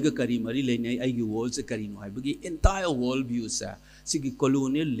aiga moiga kari mari lenai aigi world se kari no haibagi entire world view sa sigi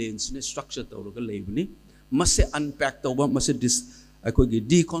colonial lens ne structure tawraga leibni masse unpack tawba masse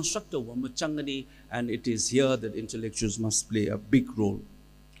deconstruct the and it is here that intellectuals must play a big role.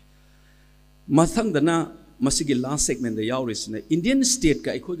 Mathang dana masigi last segment the yawris na Indian state ka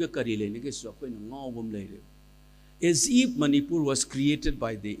ikoiga kari le nige so ko ngawum le as if Manipur was created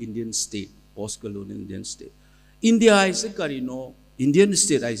by the Indian state, post-colonial Indian state. India is a karino, Indian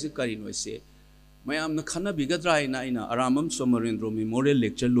state is a karino say mayam na khana bigadra ina aramam somarendro memorial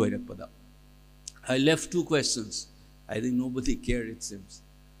lecture loirapada. I left two questions. I think nobody cared, it seems.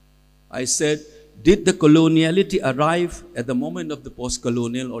 I said, did the coloniality arrive at the moment of the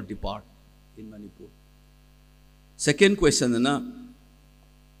post-colonial or depart in Manipur? Second question,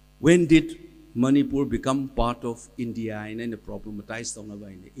 when did Manipur become part of India and problematized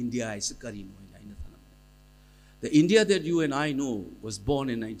India is a karino. The India that you and I know was born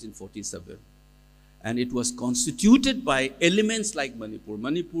in 1947. And it was constituted by elements like Manipur.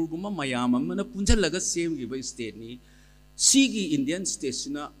 Manipur guma mayama mana punja laga same giba state ni Sigi Indian states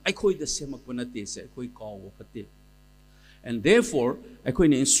na aikoi the same akpanate se aikoi kawo khate. And therefore, aikoi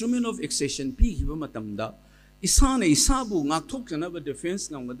na instrument of accession pi giba matamda isana isabu ngakthok jana ba defense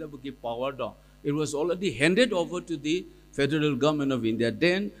ngamada ba ki power da. It was already handed over to the federal government of India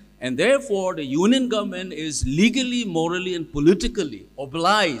then, and therefore the union government is legally, morally, and politically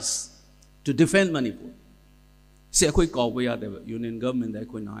obliged to defend Manipur. say akoi kawba ya the union government that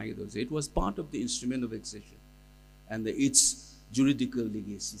akoi na it was part of the instrument of accession and its juridical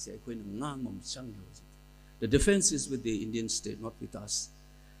legacy say akoi ngangom chang the defense is with the Indian state, not with us.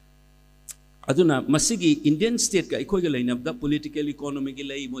 Aduna masigi Indian state ka ikoi lainab the political economic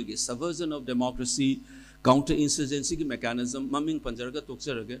lai moigi subversion of democracy counter-insurgency ki mechanism maming panjaraga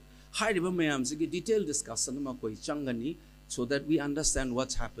toksaraga high river mayam sigi detailed discussion ma koi changani so that we understand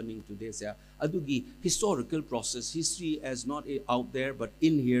what's happening today. Adugi historical process, history as not out there but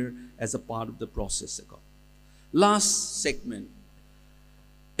in here as a part of the process. Last segment,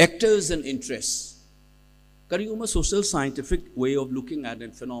 actors and interests. Kariyuma social scientific way of looking at a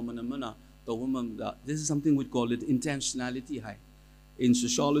phenomenon. This is something we call it intentionality high. In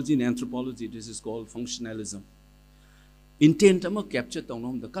sociology and anthropology, this is called functionalism. Intent ama capture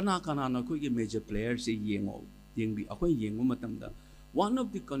the kana na ko major players yengo. One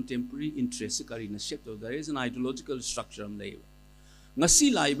of the contemporary interests there is an ideological structure of labor.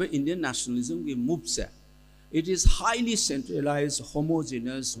 Ngasi labor Indian nationalism we moves. It is highly centralized,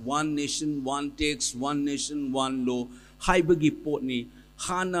 homogeneous, one nation, one tax, one nation, one law. Haibagi potni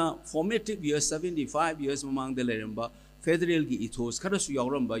hana formative years 75 years among the leramba federal gi ethos karasu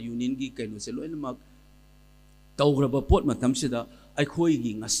yauramba union gi kaino se loinamak tawgraba pot matam sida aikoi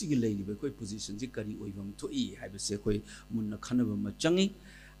gi ngasi gi leiliba koi position ji kari oibam thoi haiba se koi munna khanaba ma changi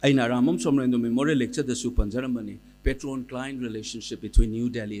aina ramam somrendo memorial lecture da su panjaramani patron client relationship between New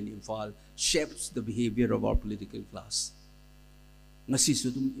Delhi and Imphal shapes the behavior of our political class ngasi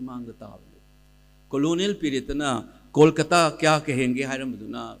su dum imang da ta colonial period na Kolkata kya kahenge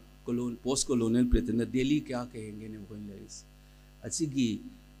hairamduna post colonial period na Delhi kya kahenge ne koin leis asigi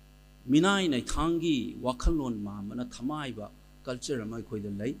minai nai thangi wakhalon ma mana thamai ba culture amai khoi da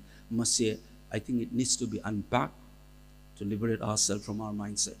lai mase I think it needs to be unpacked to liberate ourselves from our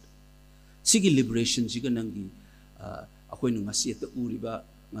mindset sigi liberation siga nangi akoi nu ngasi ta uriba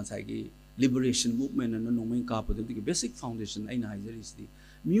ngasai gi liberation movement na nongmeng ka pa the basic foundation aina haijari is the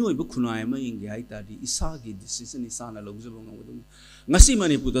mioi bu khunai ma inge ai ta di isa gi decision isa na lojabo ngam ngasi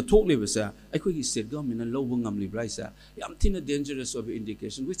Manipur da thok leba sa aikoi gi state government na lobo ngam librai sa yam thin a dangerous of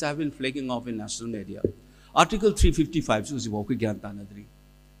indication which I have been flagging off in national media. Article 355 so sibo ko gyan ta na dri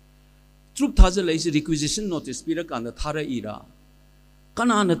trup thaja lai requisition notice pira kan da thara ira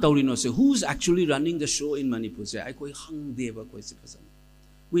kana na taurino se who's actually running the show in Manipur se aikoi hang deba koi se pasan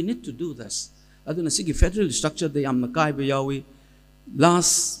we need to do this aduna sigi federal structure de yam na kai ba yawi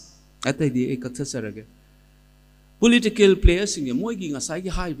last atai di ekatha sarage political players in moi gi ngasai gi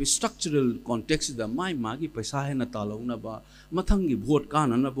high structural context da mai magi paisa he na talo na ba mathang gi vote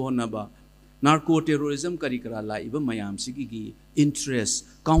kana na bo na ba narco terrorism kari kara la iba mayam sigi gi interest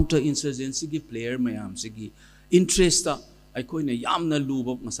counter insurgency gi player mayam sigi interest ta aikoi na yam na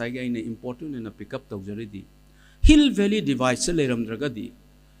lubo ngasai gi na important na pick up tawjari di Hill Valley divide se leram dragadi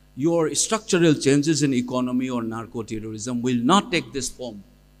your structural changes in economy or narco-terrorism will not take this form.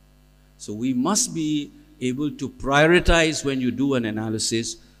 So we must be able to prioritize when you do an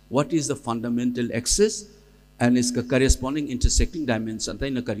analysis what is the fundamental axis and its corresponding intersecting dimension. The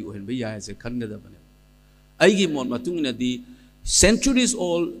centuries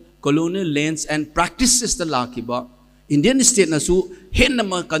old colonial lens and practices the lakiba Indian state nasu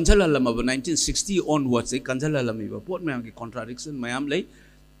henama kanjala lama 1960 onwards kanjala lama port mayam contradiction mayam lay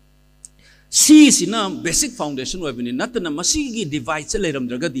C is in a basic foundation webinar, not the Masigi divides a leram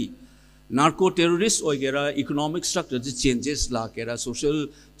dragadi. Narco terrorists or economic structure changes like social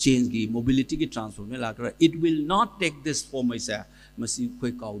change, mobility transform. It will not take this form as a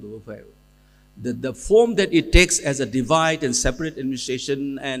the form that it takes as a divide and separate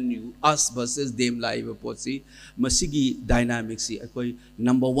administration and you, us versus them live potsi masigi dynamics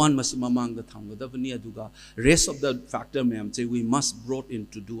number one masimamang the thang the rest of the factor ma'am say we must brought in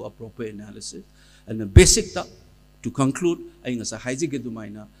to do a proper analysis and the basic to conclude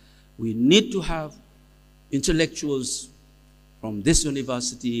we need to have intellectuals from this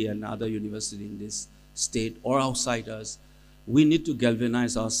university and other university in this state or outside us. We need to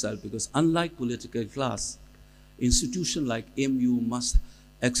galvanize ourselves because unlike political class, institution like MU must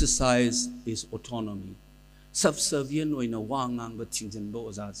exercise its autonomy. Subservient in a wangang but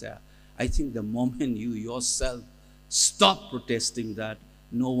I think the moment you yourself stop protesting that,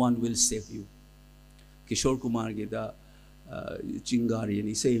 no one will save you. Kishore Kumar gida chingari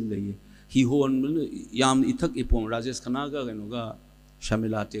ni same lay. He hon yam ithak ipong Rajesh Khanaga ganuga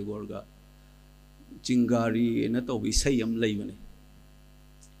Shamilate Gorga. Chingari na to we say am layone.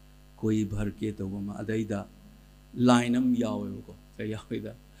 Koi bhar ke to ma adaida line am yawe ko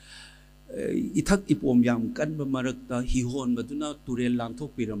kayawida. Ithak ipom yam kan ba marakta hi hon baduna turel lang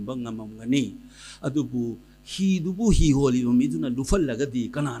thok pirambang ngamam ngani. Adubu he dubu he holy miduna lufal lagadi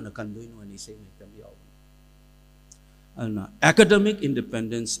kanana kandoino ani say tam yaw. And academic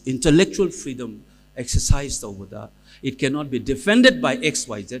independence, intellectual freedom exercised over that. It cannot be defended by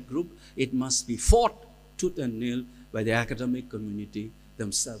XYZ group. It must be fought tooth and nail by the academic community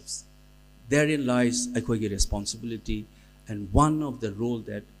themselves. Therein lies Akoigi responsibility and one of the role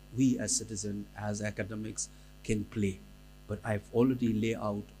that we as citizens, as academics can play. But I've already laid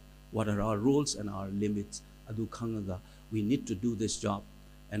out what are our roles and our limits. Adu Khangaga, we need to do this job,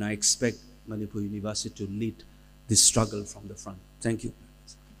 and I expect Manipur University to lead this struggle from the front. Thank you.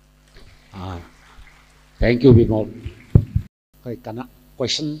 Thank you, Bimol.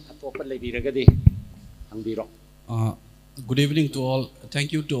 Question Good evening to all.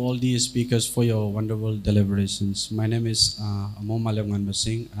 Thank you to all the speakers for your wonderful deliberations. My name is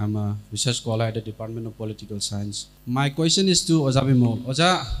Singh. I'm a research scholar at the Department of Political Science. My question is to Oja Bimol.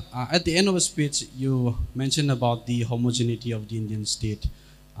 Oja, at the end of a speech, you mentioned about the homogeneity of the Indian state.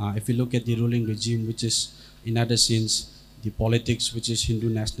 If you look at the ruling regime, which is in other sense, the politics, which is Hindu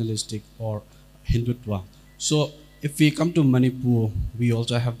nationalistic or Hindutva. So if we come to Manipur, we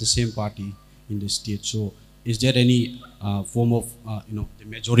also have the same party in the state. So is there any form of, the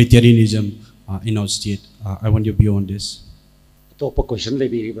majoritarianism in our state? I want your view on this. Question.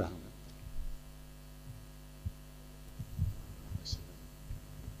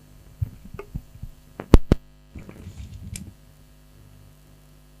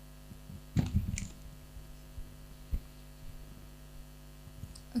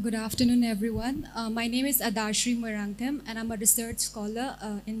 Good afternoon, everyone. My name is Adashri Marangtham, and I'm a research scholar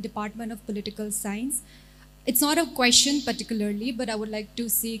in Department of Political Science. It's not a question particularly, but I would like to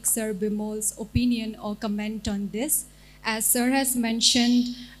seek Sir Bimol's opinion or comment on this. As Sir has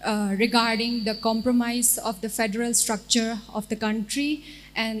mentioned regarding the compromise of the federal structure of the country,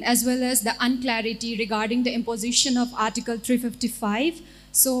 and as well as the unclarity regarding the imposition of Article 355.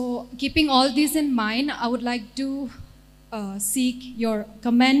 So keeping all these in mind, I would like to seek your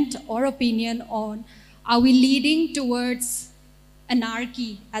comment or opinion on, are we leading towards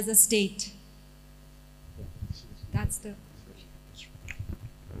anarchy as a state? That's the...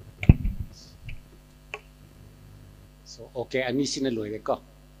 So, okay, ani sinaloy ko.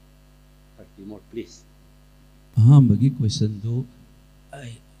 Bimol, please. Bagi question do,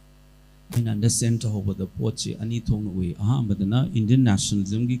 I understand how the poche ani thong way. Badana Indian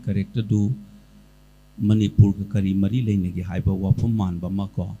nationalism ki character do Manipur ka kari mari lene ki haiba wapam man ba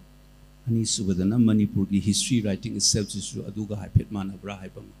mako. Ani subadana Manipur ki history writing itself is aduga haipet man abra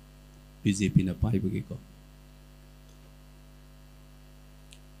haiba ma. BJP na pai bagi ko.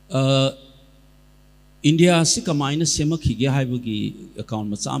 India si kamaina sema khige haiba ki account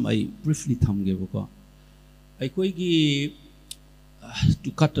macham I briefly thamge bako. I koi ki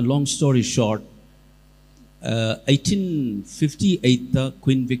to cut a long story short, 1858 the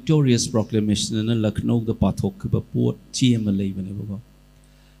Queen Victoria's proclamation in Lucknow the pathok ba port TMLA bane.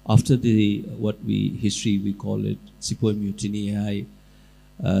 After the history we call it Sepoy Mutiny,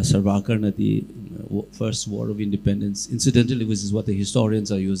 Sarvarkar na the first war of independence. Incidentally, which is what the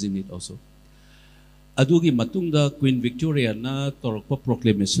historians are using it also. Adugi matung da Queen Victoria na torokpa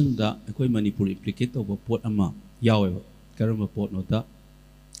proclamation da akoi Manipur implicate over port ama yawe karama port nota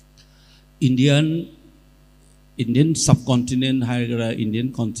Indian subcontinent higher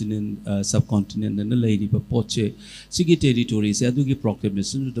Indian continent subcontinent and the lady pa poche sigi territories adugi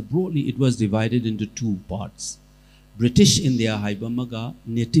proclamation the broadly it was divided into two parts. British India haibamaga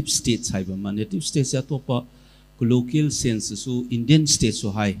native states haibama native states atopa colloquial sense so Indian states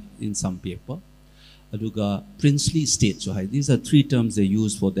so high in some paper aduga princely states so high. These are three terms they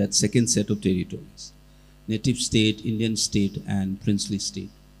use for that second set of territories: native state, Indian state, and princely state.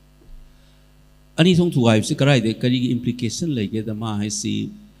 Ani thong tu ai se karai de kari implication lege the ma I see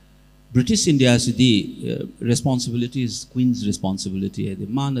British India is the responsibility is Queen's responsibility. The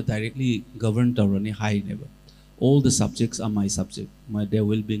man directly governed or any high never. All the subjects are my subject. Their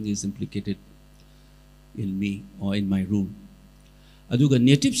well-being is implicated in me or in my rule. Aduga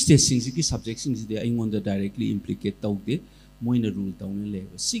native states ki subjects they I want to directly implicate tauge moina rule taune level.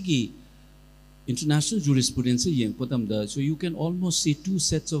 Sigi international jurisprudence yang potam da so you can almost see two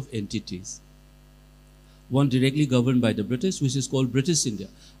sets of entities. One directly governed by the British, which is called British India.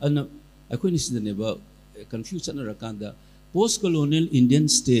 And I couldn't never confuse the post-colonial Indian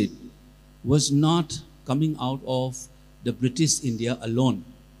state was not coming out of the British India alone.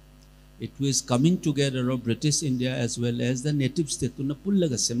 It was coming together of British India as well as the native state. To na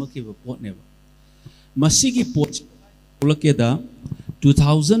pullaga semaki report never. Masigi port ulakeda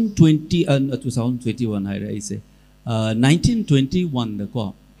 2020 and 2021 I say 1921 the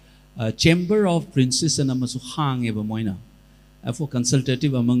ko Chamber of Princes and amasu hang eba moina for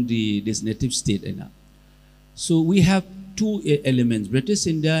consultative among this native state. So we have two elements, British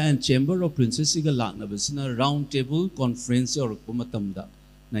India and Chamber of Princes iga lakna basina round table conference or kumatamda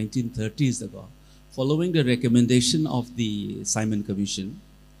 1930s ago, following the recommendation of the Simon Commission.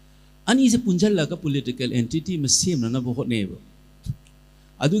 Ani is a punjalaga political entity masim na bohot neba.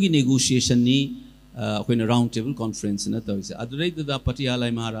 Adugi negotiation ni when a round table conference na tawise. Aduray da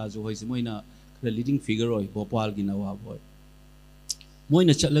Patiala Maharaj hoise moina leading figure oi Bhopal ginawa boy.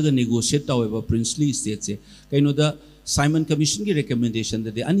 Moina chatlaga negotiate tawa princely states se kaino da Simon Commission ki recommendation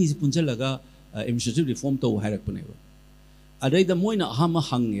that the ani is punjalaga administrative reform to harak puneba. Aduray da moina hama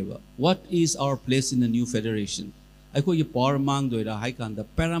hangeba. What is our place in the new federation? I call you power mang doira high kan the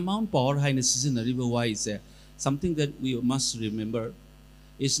paramount power highness in the wise something that we must remember.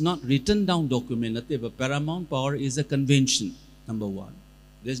 It's not written down document, but paramount power is a convention, number one.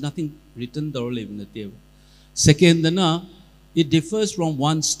 There's nothing written down in the table. Second, it differs from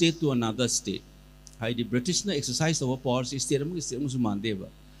one state to another state. The British exercise over powers is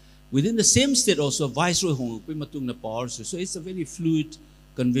within the same state also viceroy powers. So it's a very fluid,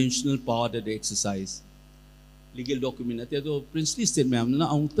 conventional power that they exercise. Legal document princely state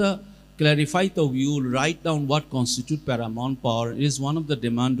clarify to you, write down what constitutes paramount power is one of the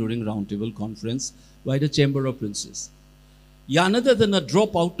demand during roundtable conference by the Chamber of Princes. Yanada than a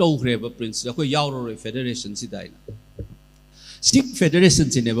drop out of Reba Prince, Yauro Federation Sidaina. Six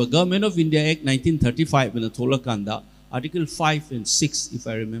federations in the Government of India Act 1935 in the Tolakanda, Article 5 and 6, if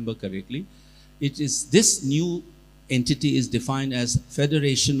I remember correctly. It is this new entity is defined as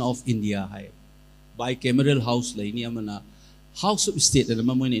Federation of India bicameral house la House of State na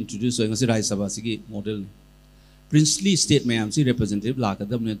naman introduce so ngasi Rajya Sabha sige model princely state mayam si representative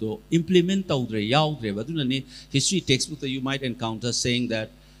lakadam ne to implement taudre yaudre baduna ne history textbook you might encounter saying that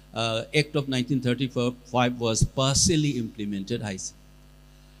Act of 1935 was partially implemented haisi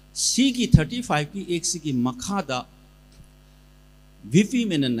Sigi 35 ki ek sigi makhada VP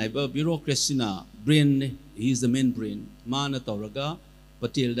menan naiba bureaucracy na brain he is the main brain mana tauraga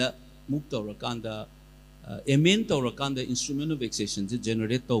patilda muktaurakanda emen taurakanda instrument of vexation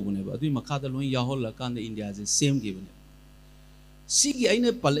generate tawbuneba adu makada loin yahol kanda India is same given sigi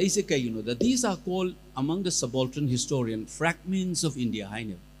aina palaise kay that these are called among the subaltern historian fragments of India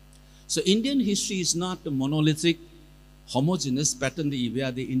haine. So Indian history is not a monolithic homogeneous pattern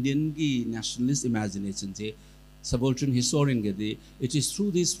the Indian nationalist imagination subaltern historian it is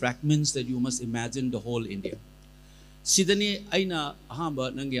through these fragments that you must imagine the whole India. Sidani aina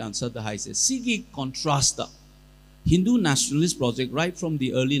hamba nange answer the high says Sigi contrasta Hindu nationalist project right from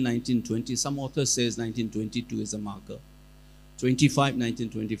the early 1920s. Some author says 1922 is a marker.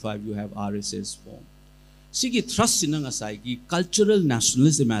 1925 you have RSS form. Sigi thrust in a cultural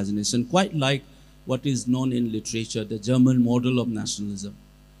nationalist imagination, quite like what is known in literature, the German model of nationalism.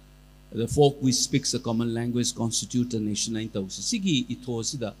 The folk which speaks a common language constitute a nation. Sigi ito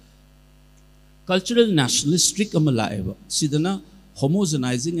cultural nationalist strict amalaeva sidana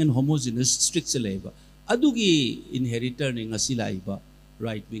homogenizing and homogeneous strict saleva adugi inheritor ning asilaiba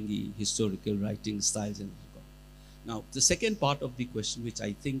right wing historical writing styles and now the second part of the question which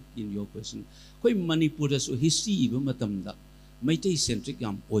I think in your question koi Manipur so history iba matamda Meitei centric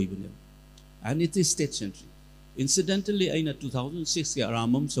yam oibane and it is state centric. Incidentally in 2006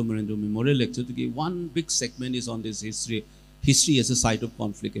 Ramam Somarendra memorial lecture to give one big segment is on this history as a site of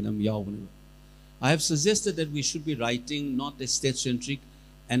conflict in Amyawan. I have suggested that we should be writing not a state-centric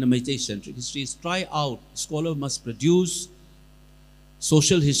and a Meitei-centric history. Try out. Scholar must produce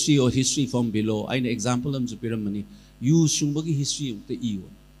social history or history from below. An example of Zupiramani. Use Shumbagi history of the EU.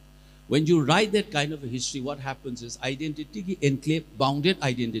 When you write that kind of a history, what happens is identity enclave, bounded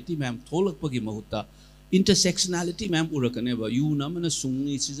identity, ma'am, tholak pagi mahuta, intersectionality, ma'am, urakaneva. You namana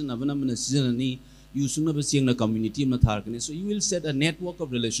sungni season, navanamana season, you sunabasing na community, so you will set a network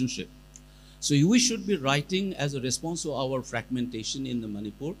of relationship. So we should be writing as a response to our fragmentation in the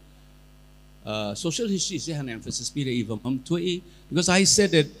Manipur. Social history is an emphasis because I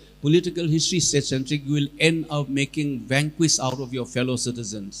said that political history state-centric, you will end up making vanquish out of your fellow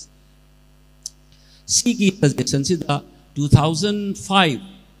citizens. Sigi 2005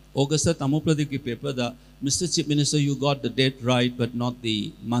 August Tamopradik paper the Mr. Chief Minister you got the date right but not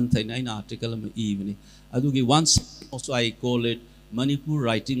the month in an article evening. Adugi once also I call it Manipur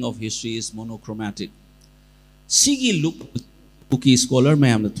writing of history is monochromatic. Sigi look Buki scholar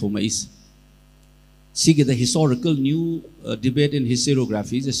Mayam Thomais. Sigi the historical new debate in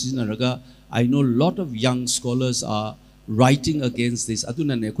historiography. I know a lot of young scholars are writing against this.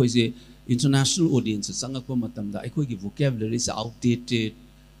 Aduna international audiences. Sangakwa matamda. Vocabulary is outdated.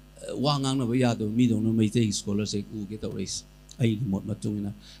 Wangang na bayado mi dong no Meitei scholars ek u get race.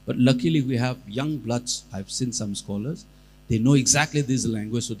 But luckily we have young bloods. I've seen some scholars. They know exactly this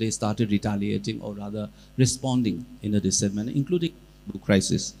language, so they started retaliating or rather responding in a decent manner, including the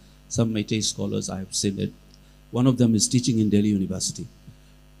crisis. Some Meitei scholars, I have seen it. One of them is teaching in Delhi University.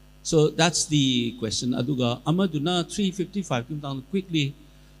 So that's the question. Aduga amaduna 355 quickly.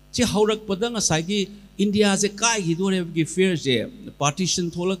 Che haurak padang asagi India se kai hidore ki fear je partition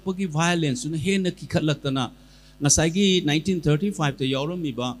tholak pagi violence ne he na ki khalatana ngasagi 1935 te yauram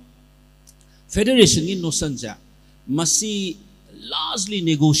iba federation in no sanja masi largely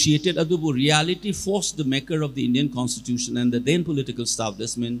negotiated adubu reality forced the maker of the Indian constitution and the then political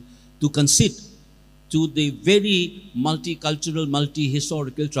establishment to concede to the very multicultural,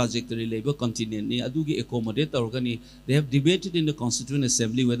 multi-historical trajectory labor continent. Adugi accommodate organi. They have debated in the Constituent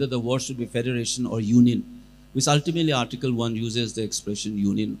Assembly whether the word should be federation or union, which ultimately Article 1 uses the expression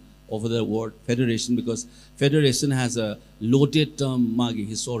union over the word federation because federation has a loaded term, magi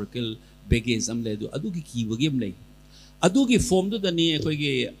historical baggage. Adugi kiwagim lay. Adugi formed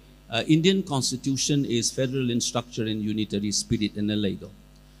the Indian Constitution is federal in structure and unitary spirit in the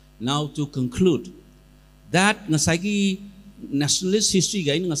Now to conclude, that nasagi nationalist history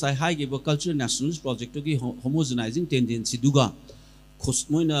gain nasai high cultural nationalist project to homogenizing tendency duga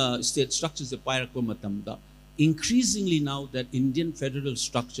khosmoina state structures the pyrak matamda increasingly now that Indian federal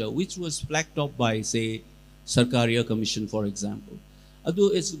structure which was flagged up by say Sarkaria Commission for example although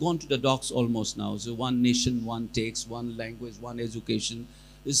it's gone to the docs almost now so one nation one takes one language one education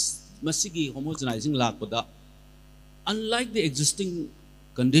is masigi homogenizing lakpada unlike the existing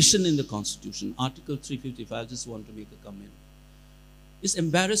condition in the Constitution, Article 355, I just want to make a comment. It's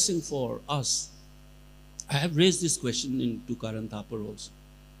embarrassing for us. I have raised this question to Karan Thapar also.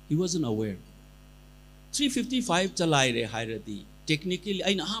 He wasn't aware. 355 chalai re hairadi. Technically,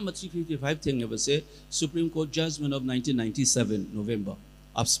 I know how much 355 thing ever say. Supreme Court judgment of 1997, November.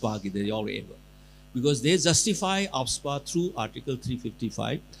 APSPA ki de ever. Because they justify APSPA through Article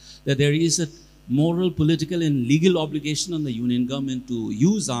 355 that there is a moral, political and legal obligation on the union government to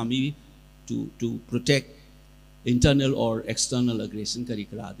use army to protect internal or external aggression.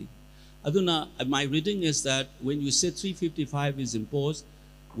 Aduna, my reading is that when you say 355 is imposed,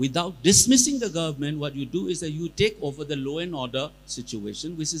 without dismissing the government, what you do is that you take over the law and order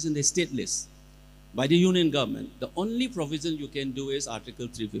situation, which is in the state list by the union government. The only provision you can do is Article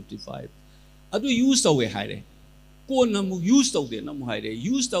 355. Adu use the way high. Use the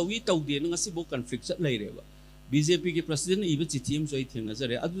conflict BJP president even team so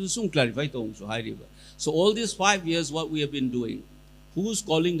it clarify so all these 5 years what we have been doing, who's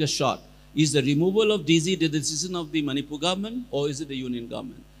calling the shot? Is the removal of DZ the decision of the Manipur government or is it the union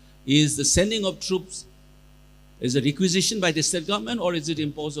government? Is the sending of troops is a requisition by the state government or is it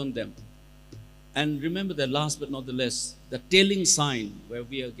imposed on them? And remember that last but not the least, the tailing sign where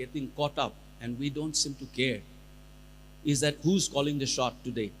we are getting caught up and we don't seem to care is that who's calling the shot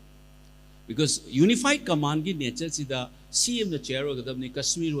today? Because unified command ki nature si the CM the chair of the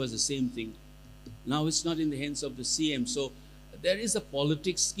Kashmir was the same thing. Now it's not in the hands of the CM. So there is a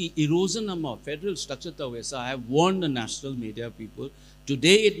politics ki erosion of federal structure. I have warned the national media people.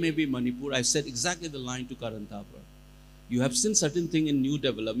 Today it may be Manipur. I said exactly the line to Karan Thapar. You have seen certain thing in new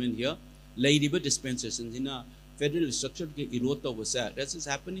development here. Labor dispensations in a federal structure ke erota was that. That is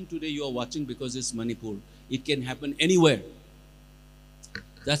happening today. You are watching because it's Manipur. It can happen anywhere.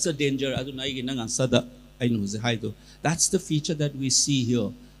 That's a danger. That's the feature that we see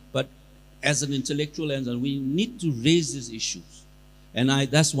here. But as an intellectual answer, we need to raise these issues. And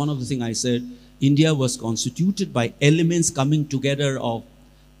that's one of the things I said. India was constituted by elements coming together of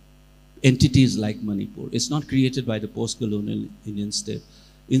entities like Manipur. It's not created by the post-colonial Indian state.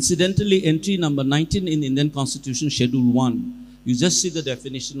 Incidentally, entry number 19 in Indian Constitution, Schedule 1, you just see the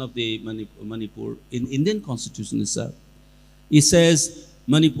definition of the Manipur in Indian Constitution itself. It says,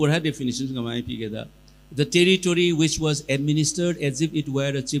 Manipur had definitions, the territory which was administered as if it were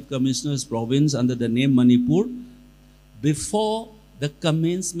a chief commissioner's province under the name Manipur before the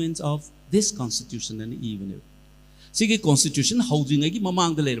commencement of this constitution and even if. Sige constitution housing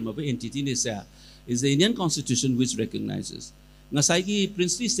mamang the entity is the Indian Constitution which recognizes. Nasaigi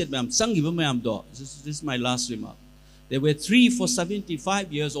princely state ma'am, this is my last remark. There were 3 for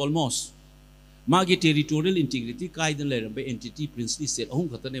 75 years almost. Magi territorial integrity kaidan lerambe entity princely state.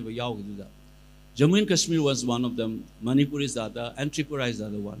 Jammu and Kashmir was one of them. Manipur is the other, and Tripura is the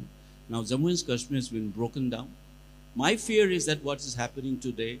other one. Now Jammu and Kashmir has been broken down. My fear is that what is happening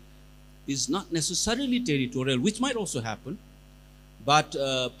today is not necessarily territorial, which might also happen, but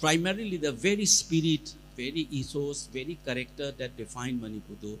primarily the very spirit, very ethos, very character that defined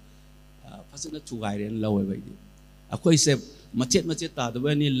Manipur fazana thugai ren lawe bai di akoi se machet ta da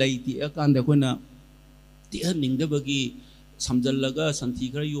bani lai ti akan da kona ti ning da bagi samjal laga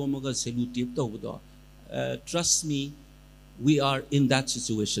santhi khara yomaga selutive to do trust me, we are in that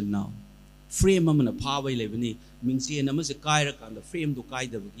situation now. Frame amana phawai lebani mingchen amase kaira kan da frame do kai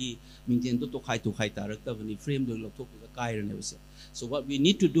da bagi mingchen to khai tarak ta bani frame do lothok da kaira ne base. So what we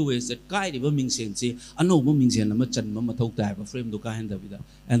need to do is that kai ba mingchen se ano ba mingchen ama chan ma mathok ta ba frame do ka hen da bida.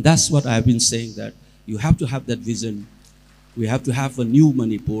 And that's what I have been saying, that you have to have that vision. We have to have a new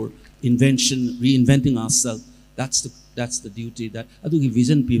Manipur, invention, reinventing ourselves. That's the duty that I think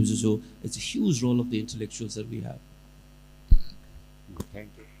vision people. So it's a huge role of the intellectuals that we have. Thank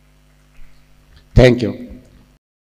you. Thank you.